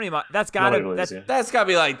 miles? How many miles? That's Nobody gotta. believes That's you. That's gotta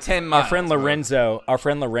be like 10 miles. Our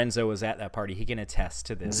friend bro. Lorenzo was at that party. He can attest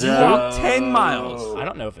to this. You walked 10 miles. I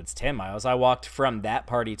don't know if it's 10 miles. I walked from that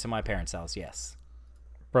party to my parents' house. Yes.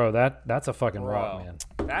 Bro, that's a fucking rock, man.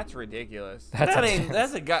 That's ridiculous. That's That ain't,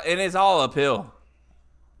 that's a guy, and it's all uphill.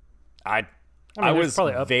 I there's was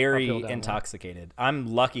probably very uphill down there. intoxicated.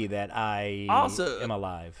 I'm lucky that I Also- am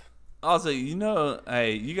alive. Also,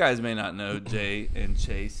 hey, you guys may not know Jay and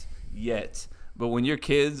Chase yet, but when your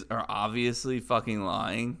kids are obviously fucking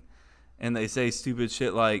lying, and they say stupid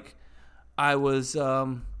shit like, "I was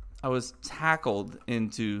tackled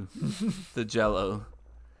into the Jello,"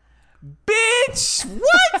 bitch,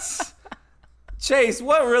 what? Chase,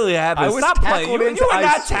 what really happened? I was Stop playing. tackled You into were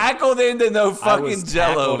not ice. tackled into no I fucking was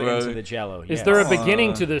Jello, tackled bro. into the Jello. Is Yes. there a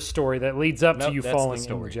beginning to this story that leads up to Nope, you that's the falling in the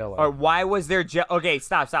story. Jello? Or why was there Okay,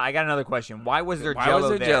 stop. I got another question. Why was there Why Jello was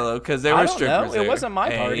there there? Jello? Because there I were don't strippers know. there. It wasn't my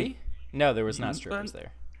Hey. party. No, there was not strippers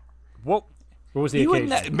there. What? What was the He would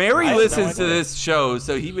occasion? Mary I have no listens to idea. this show,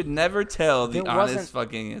 so he would never tell the There honest wasn't-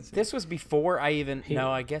 fucking answer. This was before I even. No,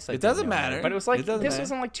 I guess I. It did doesn't know matter. that. But it was like It doesn't this matter.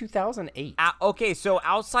 was in like 2008. Okay, so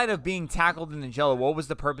outside of being tackled in the Jello, what was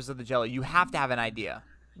the purpose of the Jello? You have to have an idea.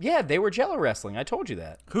 Yeah, they were Jello wrestling. I told you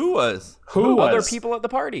that. Who was? Who was? Other people at the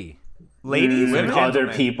party. Ladies or Other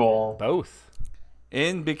gentlemen? people. Both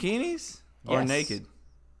In bikinis? Or Yes. naked?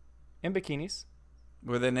 in bikinis.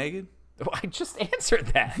 Were they naked? I just answered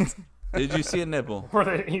that. Did you see a nipple?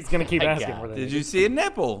 He's gonna keep My asking. God. Were they Did you see a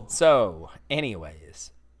nipple? So,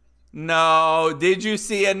 anyways, No. Did you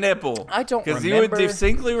see a nipple? I don't Because you would remember.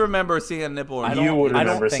 distinctly remember seeing a nipple. Or I not. don't- You would I don't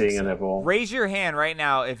remember think seeing a so. nipple. Raise your hand right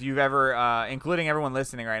now if you've ever, including everyone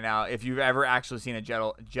listening right now, if you've ever actually seen a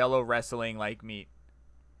Jello wrestling like meat.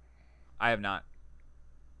 I have not.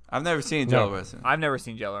 I've never seen No. Jello wrestling. I've never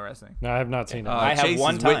seen Jello wrestling. No, I have not seen it. I have Chase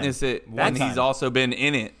one has time. witnessed it, One and he's time. also been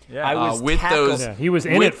in it. Yeah. I was with tackled. those. Yeah, he was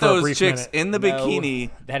in with it for a those brief chicks minute. in the No, bikini,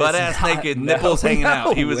 that butt is ass not- naked, no, nipples hanging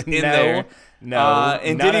out. He no, was in no, there. no,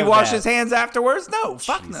 and none did he of wash that. his hands afterwards? No,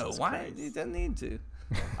 fuck no. Jesus Why? Christ. He doesn't need to.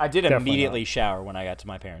 I did Definitely immediately shower when I got to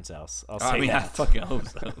my parents' house. I'll say I mean, I that. fucking hope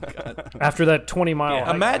so. God. After that 20-mile Yeah,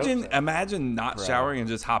 hike. Imagine not showering and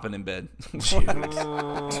just hopping in bed. You're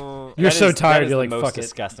That so is- that tired, is you're the like, most fuck it.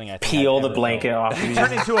 disgusting I think Peel I've the ever blanket felt. off.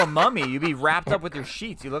 Turn into a mummy. You'd be wrapped up with your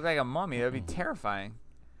sheets. You look like a mummy. That would be terrifying.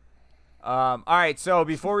 All right, so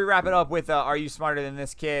before we wrap it up with Are You Smarter Than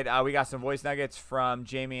This Kid, we got some voice nuggets from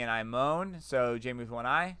Jamie and Imone. So, Jamie with one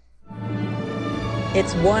eye.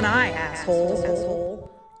 It's one eye, asshole.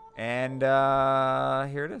 And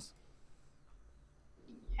here it is.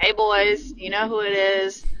 Hey boys, you know who it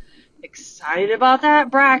is. Excited about that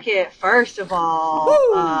bracket, first of all.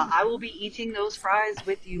 I will be eating those fries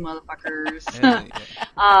with you motherfuckers.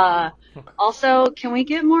 Also, can we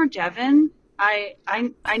get more Jevin? I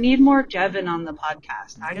need more Jevin on the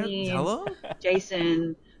podcast. I need Jello?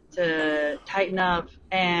 Jason, to tighten up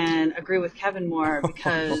and agree with Kevin more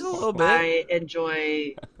because little bit. I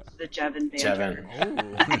enjoy the Jevin banter.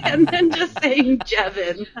 Jevin. And then just saying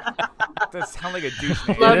Jevin. That sounds like a douche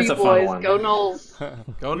name. Love is you a fun boys. one. Go Knowles.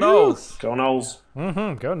 Go Knowles. Go Knowles.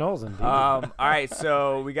 Mm-hmm. Go Knowles, indeed. All right,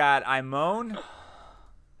 so we got Imone.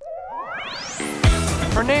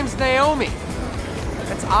 Her name's Naomi.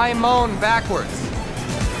 That's Imone backwards.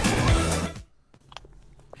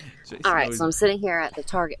 All right, so I'm sitting here at the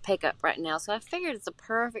Target pickup right now, so I figured it's a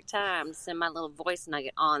perfect time to send my little voice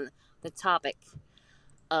nugget on the topic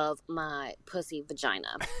of my pussy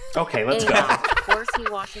vagina. Okay, let's Anyhow, go. of course, he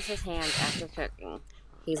washes his hands after cooking.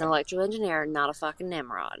 He's an electrical engineer, not a fucking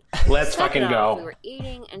Nimrod. Let's Second fucking off, go. we were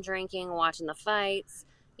eating and drinking, watching the fights.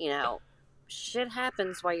 You know, shit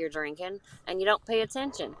happens while you're drinking, and you don't pay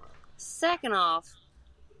attention. Second off,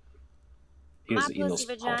 He my was eating pussy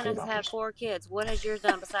those vagina has poultry had bumpers. 4 kids. What has yours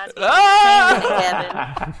done besides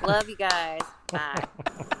Kevin? Love you guys. Bye.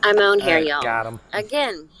 I'm on here, y'all. Got him.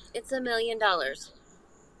 Again, it's $1 million.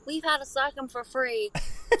 We've had to suck them for free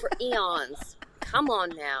for eons. Come on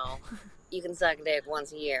now. You can suck a dick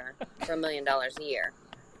once a year for $1 million a year.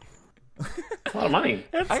 A lot of money.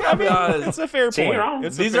 I gotta be honest. It's a fair See, point. you're wrong.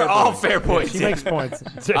 It's a These fair are all point. fair points. She makes points.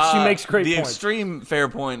 She makes great the points. extreme fair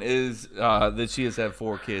point is that she has had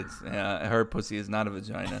 4 kids. Her pussy is not a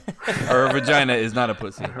vagina. Or her vagina is not a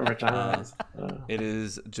pussy. Her vagina is, It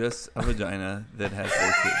is just a vagina that has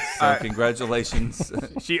 4 kids. So congratulations.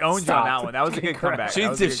 She owned you on that one. That was a good comeback. she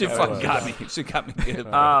That was a good she comeback. fucking got me. She got me good.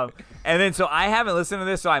 And then, so I haven't listened to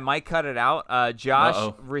this, so I might cut it out. Josh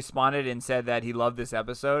Uh-oh. responded and said that he loved this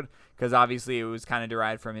episode because obviously it was kind of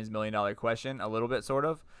derived from his $1 million question, a little bit, sort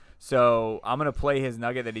of. So I'm going to play his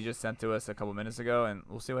nugget that he just sent to us a couple minutes ago, and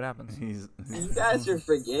we'll see what happens. You guys are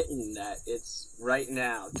forgetting that it's right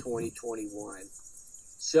now, 2021.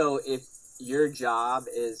 So if your job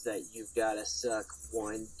is that you've got to suck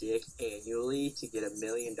 1 dick annually to get $1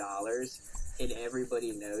 million and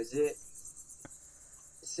everybody knows it,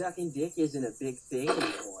 sucking dick isn't a big thing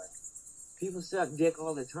anymore. People suck dick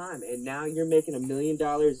all the time, and now you're making $1 million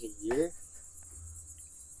a year?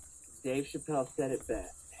 Dave Chappelle said it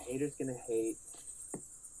best. Haters gonna hate,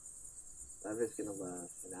 lovers gonna love,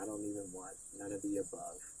 and I don't even want none of the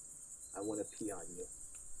above. I want to pee on you.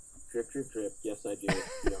 Drip, drip, drip. Yes, I do.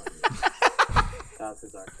 Pee on you. That's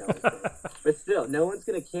his R. Kelly thing. But still, no one's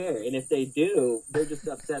gonna care, and if they do, they're just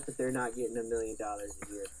upset that they're not getting $1 million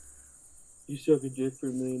a year. You suck a dick for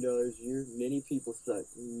 $1 million a year? Many people suck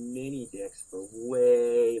many dicks for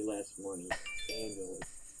way less money annually.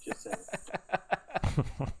 Just saying.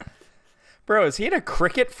 Bro, is he at a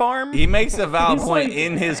cricket farm? He makes a valid He's point like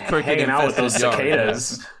in his cricket hanging out with those infested yard.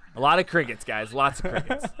 cicadas. A lot of crickets, guys. Lots of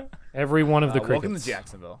crickets. Every one of the crickets. Welcome to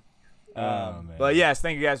Jacksonville. But yes,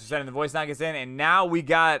 thank you guys for sending the voice nuggets in. And now we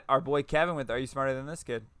got our boy Kevin with Are You Smarter Than This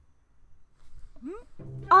Kid?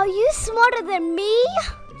 Are you smarter than me?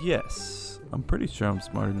 Yes. I'm pretty sure I'm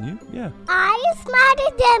smarter than you. Yeah. Are you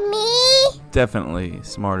smarter than me? Definitely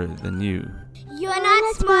smarter than you. You're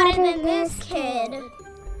not smarter than this kid.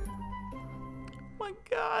 My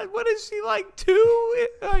God, what is she like 2?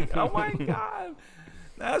 Like, oh my God.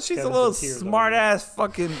 Now she's a little smart ass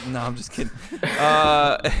fucking. No, I'm just kidding.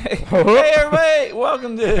 Hey everybody,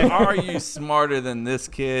 welcome to Are You Smarter Than This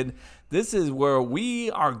Kid? This is where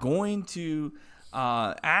we are going to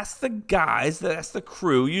ask the guys, that's the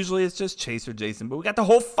crew. Usually it's just Chase or Jason, but we got the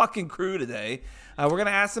whole fucking crew today. We're going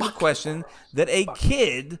to ask them a question that a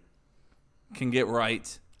kid can get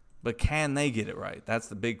right, but can they get it right? That's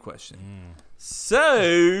the big question.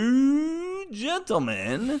 So,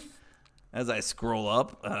 gentlemen, as I scroll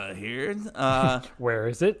up here. Where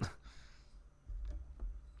is it?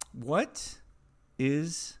 What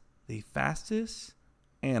is the fastest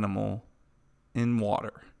animal in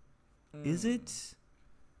water? Is it?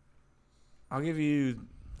 I'll give you.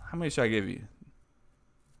 How many should I give you?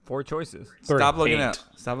 4 choices. Stop looking up.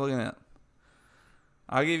 Stop looking up.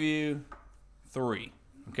 I'll give you 3.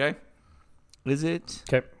 Okay. Is it?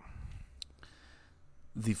 Okay.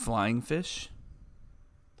 The flying fish?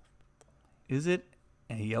 Is it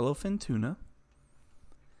a yellowfin tuna?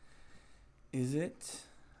 Is it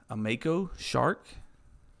a mako shark?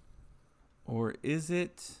 Or is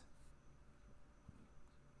it...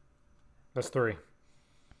 That's 3.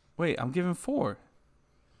 Wait, I'm giving 4.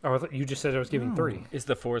 Oh, I thought you just said I was giving 3. Is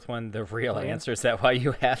the 4th one the real answer? Is that why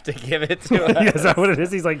you have to give it to us? Is that what it is?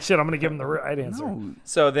 He's like, shit, I'm going to give him the right answer. No.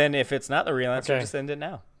 So then if it's not the real answer, Okay. just end it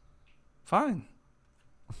now. Fine.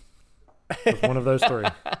 It was one of those 3.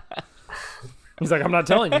 He's like, I'm not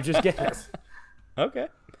telling you, just guess. Okay.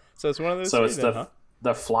 So it's one of those So 3 it's then, huh?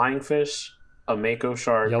 the flying fish, a mako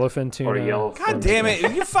shark, yellowfin tuna, or yellowfin. God damn it!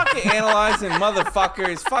 You fucking analyzing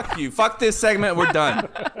motherfuckers. Fuck you. Fuck this segment. We're done.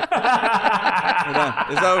 We're done.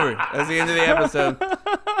 It's over. That's the end of the episode.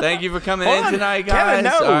 Thank you for coming in tonight, guys. Kevin,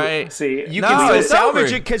 no. All right. See, You can still it's salvage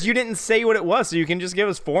over. it because you didn't say what it was, so you can just give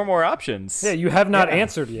us 4 more options. Yeah, you have not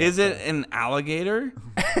answered yet. Is it an alligator?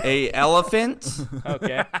 A elephant?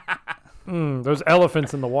 Okay. There's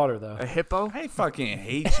elephants in the water, though. A hippo? I fucking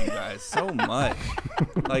hate you guys so much.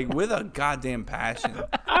 Like, with a goddamn passion.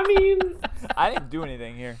 I mean, I didn't do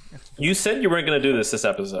anything here. You said you weren't going to do this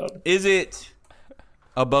episode. Is it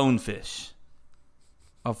a bonefish?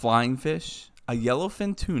 A flying fish? A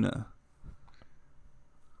yellowfin tuna?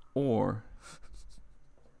 Or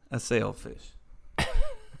a sailfish?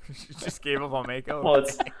 You just gave up on Mako? Well,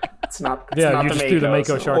 it's not. It's yeah, not you the just threw the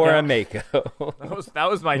Mako shark Or out. a Mako. That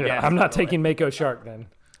was my guess. I'm not taking Mako shark then.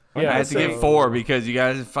 I had to get 4 because you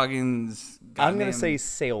guys fucking. I'm going to say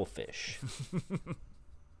sailfish.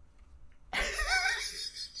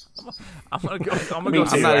 I'm gonna go. I'm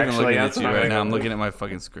not even looking at you right now. I'm looking at my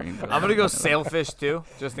fucking screen. I'm gonna go sailfish too,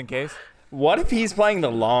 just in case. What if he's playing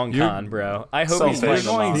the long con, bro? I hope he's You're playing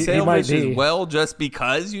the going long. sailfish as well, just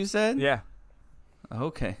because you said. Yeah.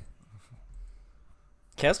 Okay.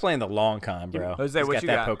 Kev's playing the long con, bro. Jose, he's what got you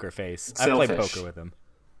that got? poker face. I Sailfish. played poker with him.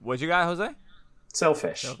 What you got, Jose?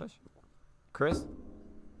 Sailfish. Chris?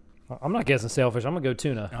 I'm not guessing sailfish. I'm gonna go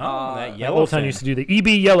tuna. Oh, that Old Town yellowfin. used to do the EB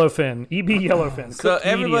yellowfin. EB yellowfin. So Cooked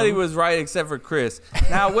everybody medium. was right except for Chris.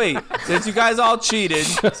 Now wait, since you guys all cheated,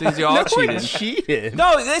 cheated. cheated.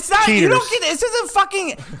 No, it's not. Cheaters. You don't get. This isn't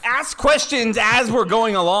fucking ask questions as we're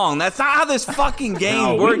going along. That's not how this fucking game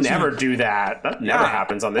No, works. we never do that. That never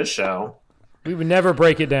happens on this show. We would never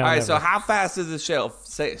break it down. All right. never. So how fast is the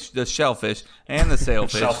shellfish and the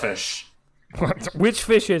sailfish? Shellfish. Which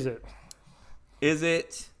fish is it? Is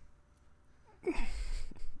it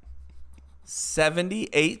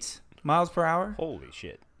 78 miles per hour? Holy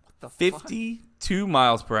shit. 52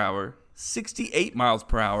 miles per hour, 68 miles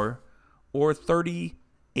per hour, or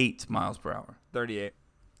 38 miles per hour? 38.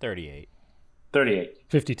 38. 38.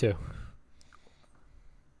 52.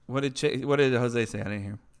 What did Jose say? I didn't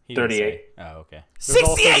hear. He didn't 38. say. Oh, okay.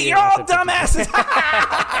 68, you're all dumbasses.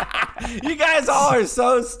 You guys all are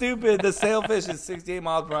so stupid. The sailfish is 68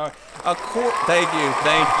 miles per hour. Thank you.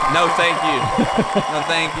 No, thank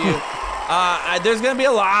you. There's going to be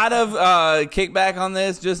a lot of kickback on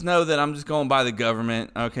this. Just know that I'm just going by the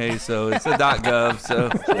government. Okay, so it's a .gov. So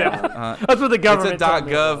That's what the government. It's a told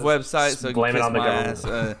me .gov it was. website. So blame it kiss on the my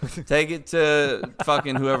government. ass. Take it to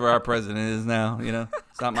fucking whoever our president is now. You know,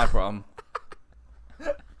 it's not my problem.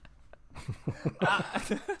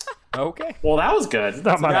 Okay. Well, that was good.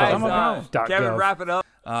 Not my Guys, problem. Kevin, .gov. wrap it up.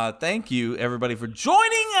 Thank you, everybody, for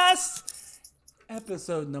joining us.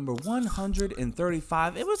 Episode number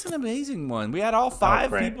 135. It was an amazing one. We had all 5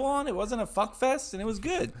 great. people on. It wasn't a fuck fest, and it was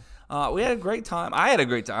good. We had a great time. I had a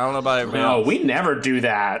great time. I don't know about everybody No, else. we never do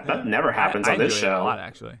that. That never happens I on this enjoyed it a show. lot,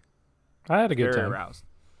 actually. I had a good Very time. aroused.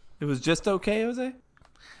 It was just okay, Jose?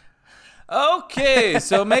 Okay,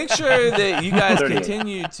 so make sure that you guys 38.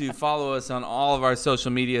 continue to follow us on all of our social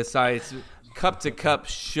media sites. Cup to Cup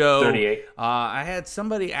Show. 38. I had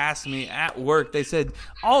somebody ask me at work. They said,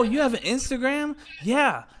 "Oh, you have an Instagram?"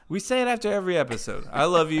 Yeah, we say it after every episode. I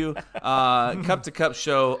love you. Cup to Cup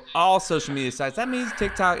Show. All social media sites. That means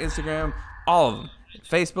TikTok, Instagram, all of them.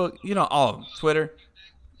 Facebook, all of them. Twitter.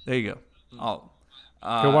 There you go. All of them.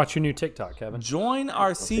 Go watch your new TikTok, Kevin. Join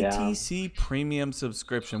our CTC Premium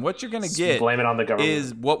subscription. What you're going to get Blame it on the government.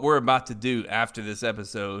 is what we're about to do after this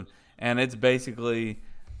episode. And it's basically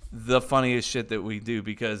the funniest shit that we do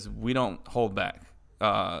because we don't hold back.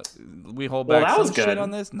 We hold back that some was good. shit on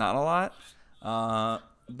this, not a lot.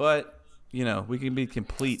 But, we can be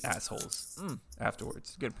complete assholes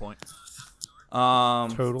afterwards. Good point.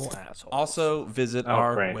 Total asshole. Also, visit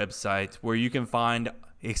our great. website where you can find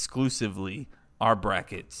exclusively our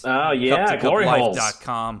brackets. Oh, yeah, glory holes.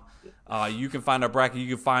 CupToCupLife.com. You can find our bracket.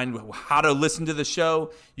 You can find how to listen to the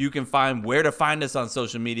show. You can find where to find us on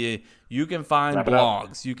social media. You can find Wrap it up.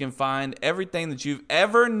 blogs. You can find everything that you've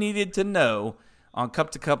ever needed to know on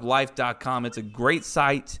CupToCupLife.com. It's a great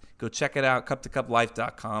site. Go check it out,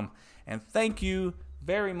 CupToCupLife.com. And thank you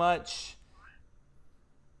very much.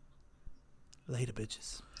 Later,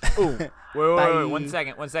 bitches. Ooh. Wait. 1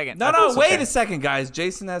 second. 1 second. No, wait a second, guys.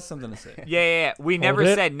 Jason has something to say. Yeah. We never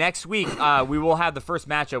it. said next week we will have the first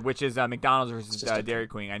matchup, which is McDonald's versus Dairy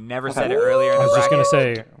Queen. I never said it earlier in I the was just bracket.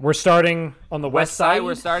 going to say, we're starting on the west side.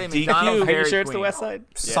 We're starting DQ. McDonald's, Are Dairy Are you sure it's Queen. the West Side?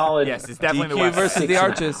 Solid. Yes, it's definitely the DQ West versus side. the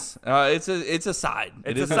Arches. It's a side.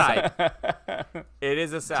 It's It is a side. It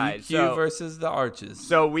is a side. GQ versus the Arches.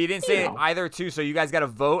 So we didn't say either two. So you guys got to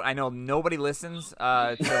vote. I know nobody listens to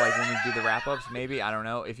like when we do the wrap ups. Maybe, I don't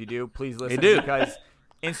know. If you do, please listen because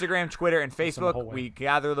Instagram, Twitter, and Facebook, we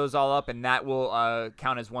gather those all up, and that will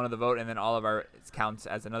count as one of the vote, and then all of our counts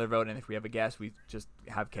as another vote. And if we have a guest, we just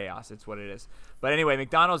have chaos. It's what it is. But anyway,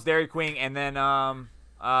 McDonald's, Dairy Queen, and then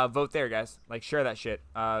vote there, guys. Like, share that shit.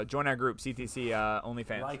 Join our group, CTC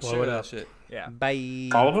OnlyFans. Like, share that shit. Yeah.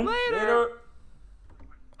 Bye. All of them? Later.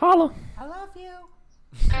 Holla. I love you.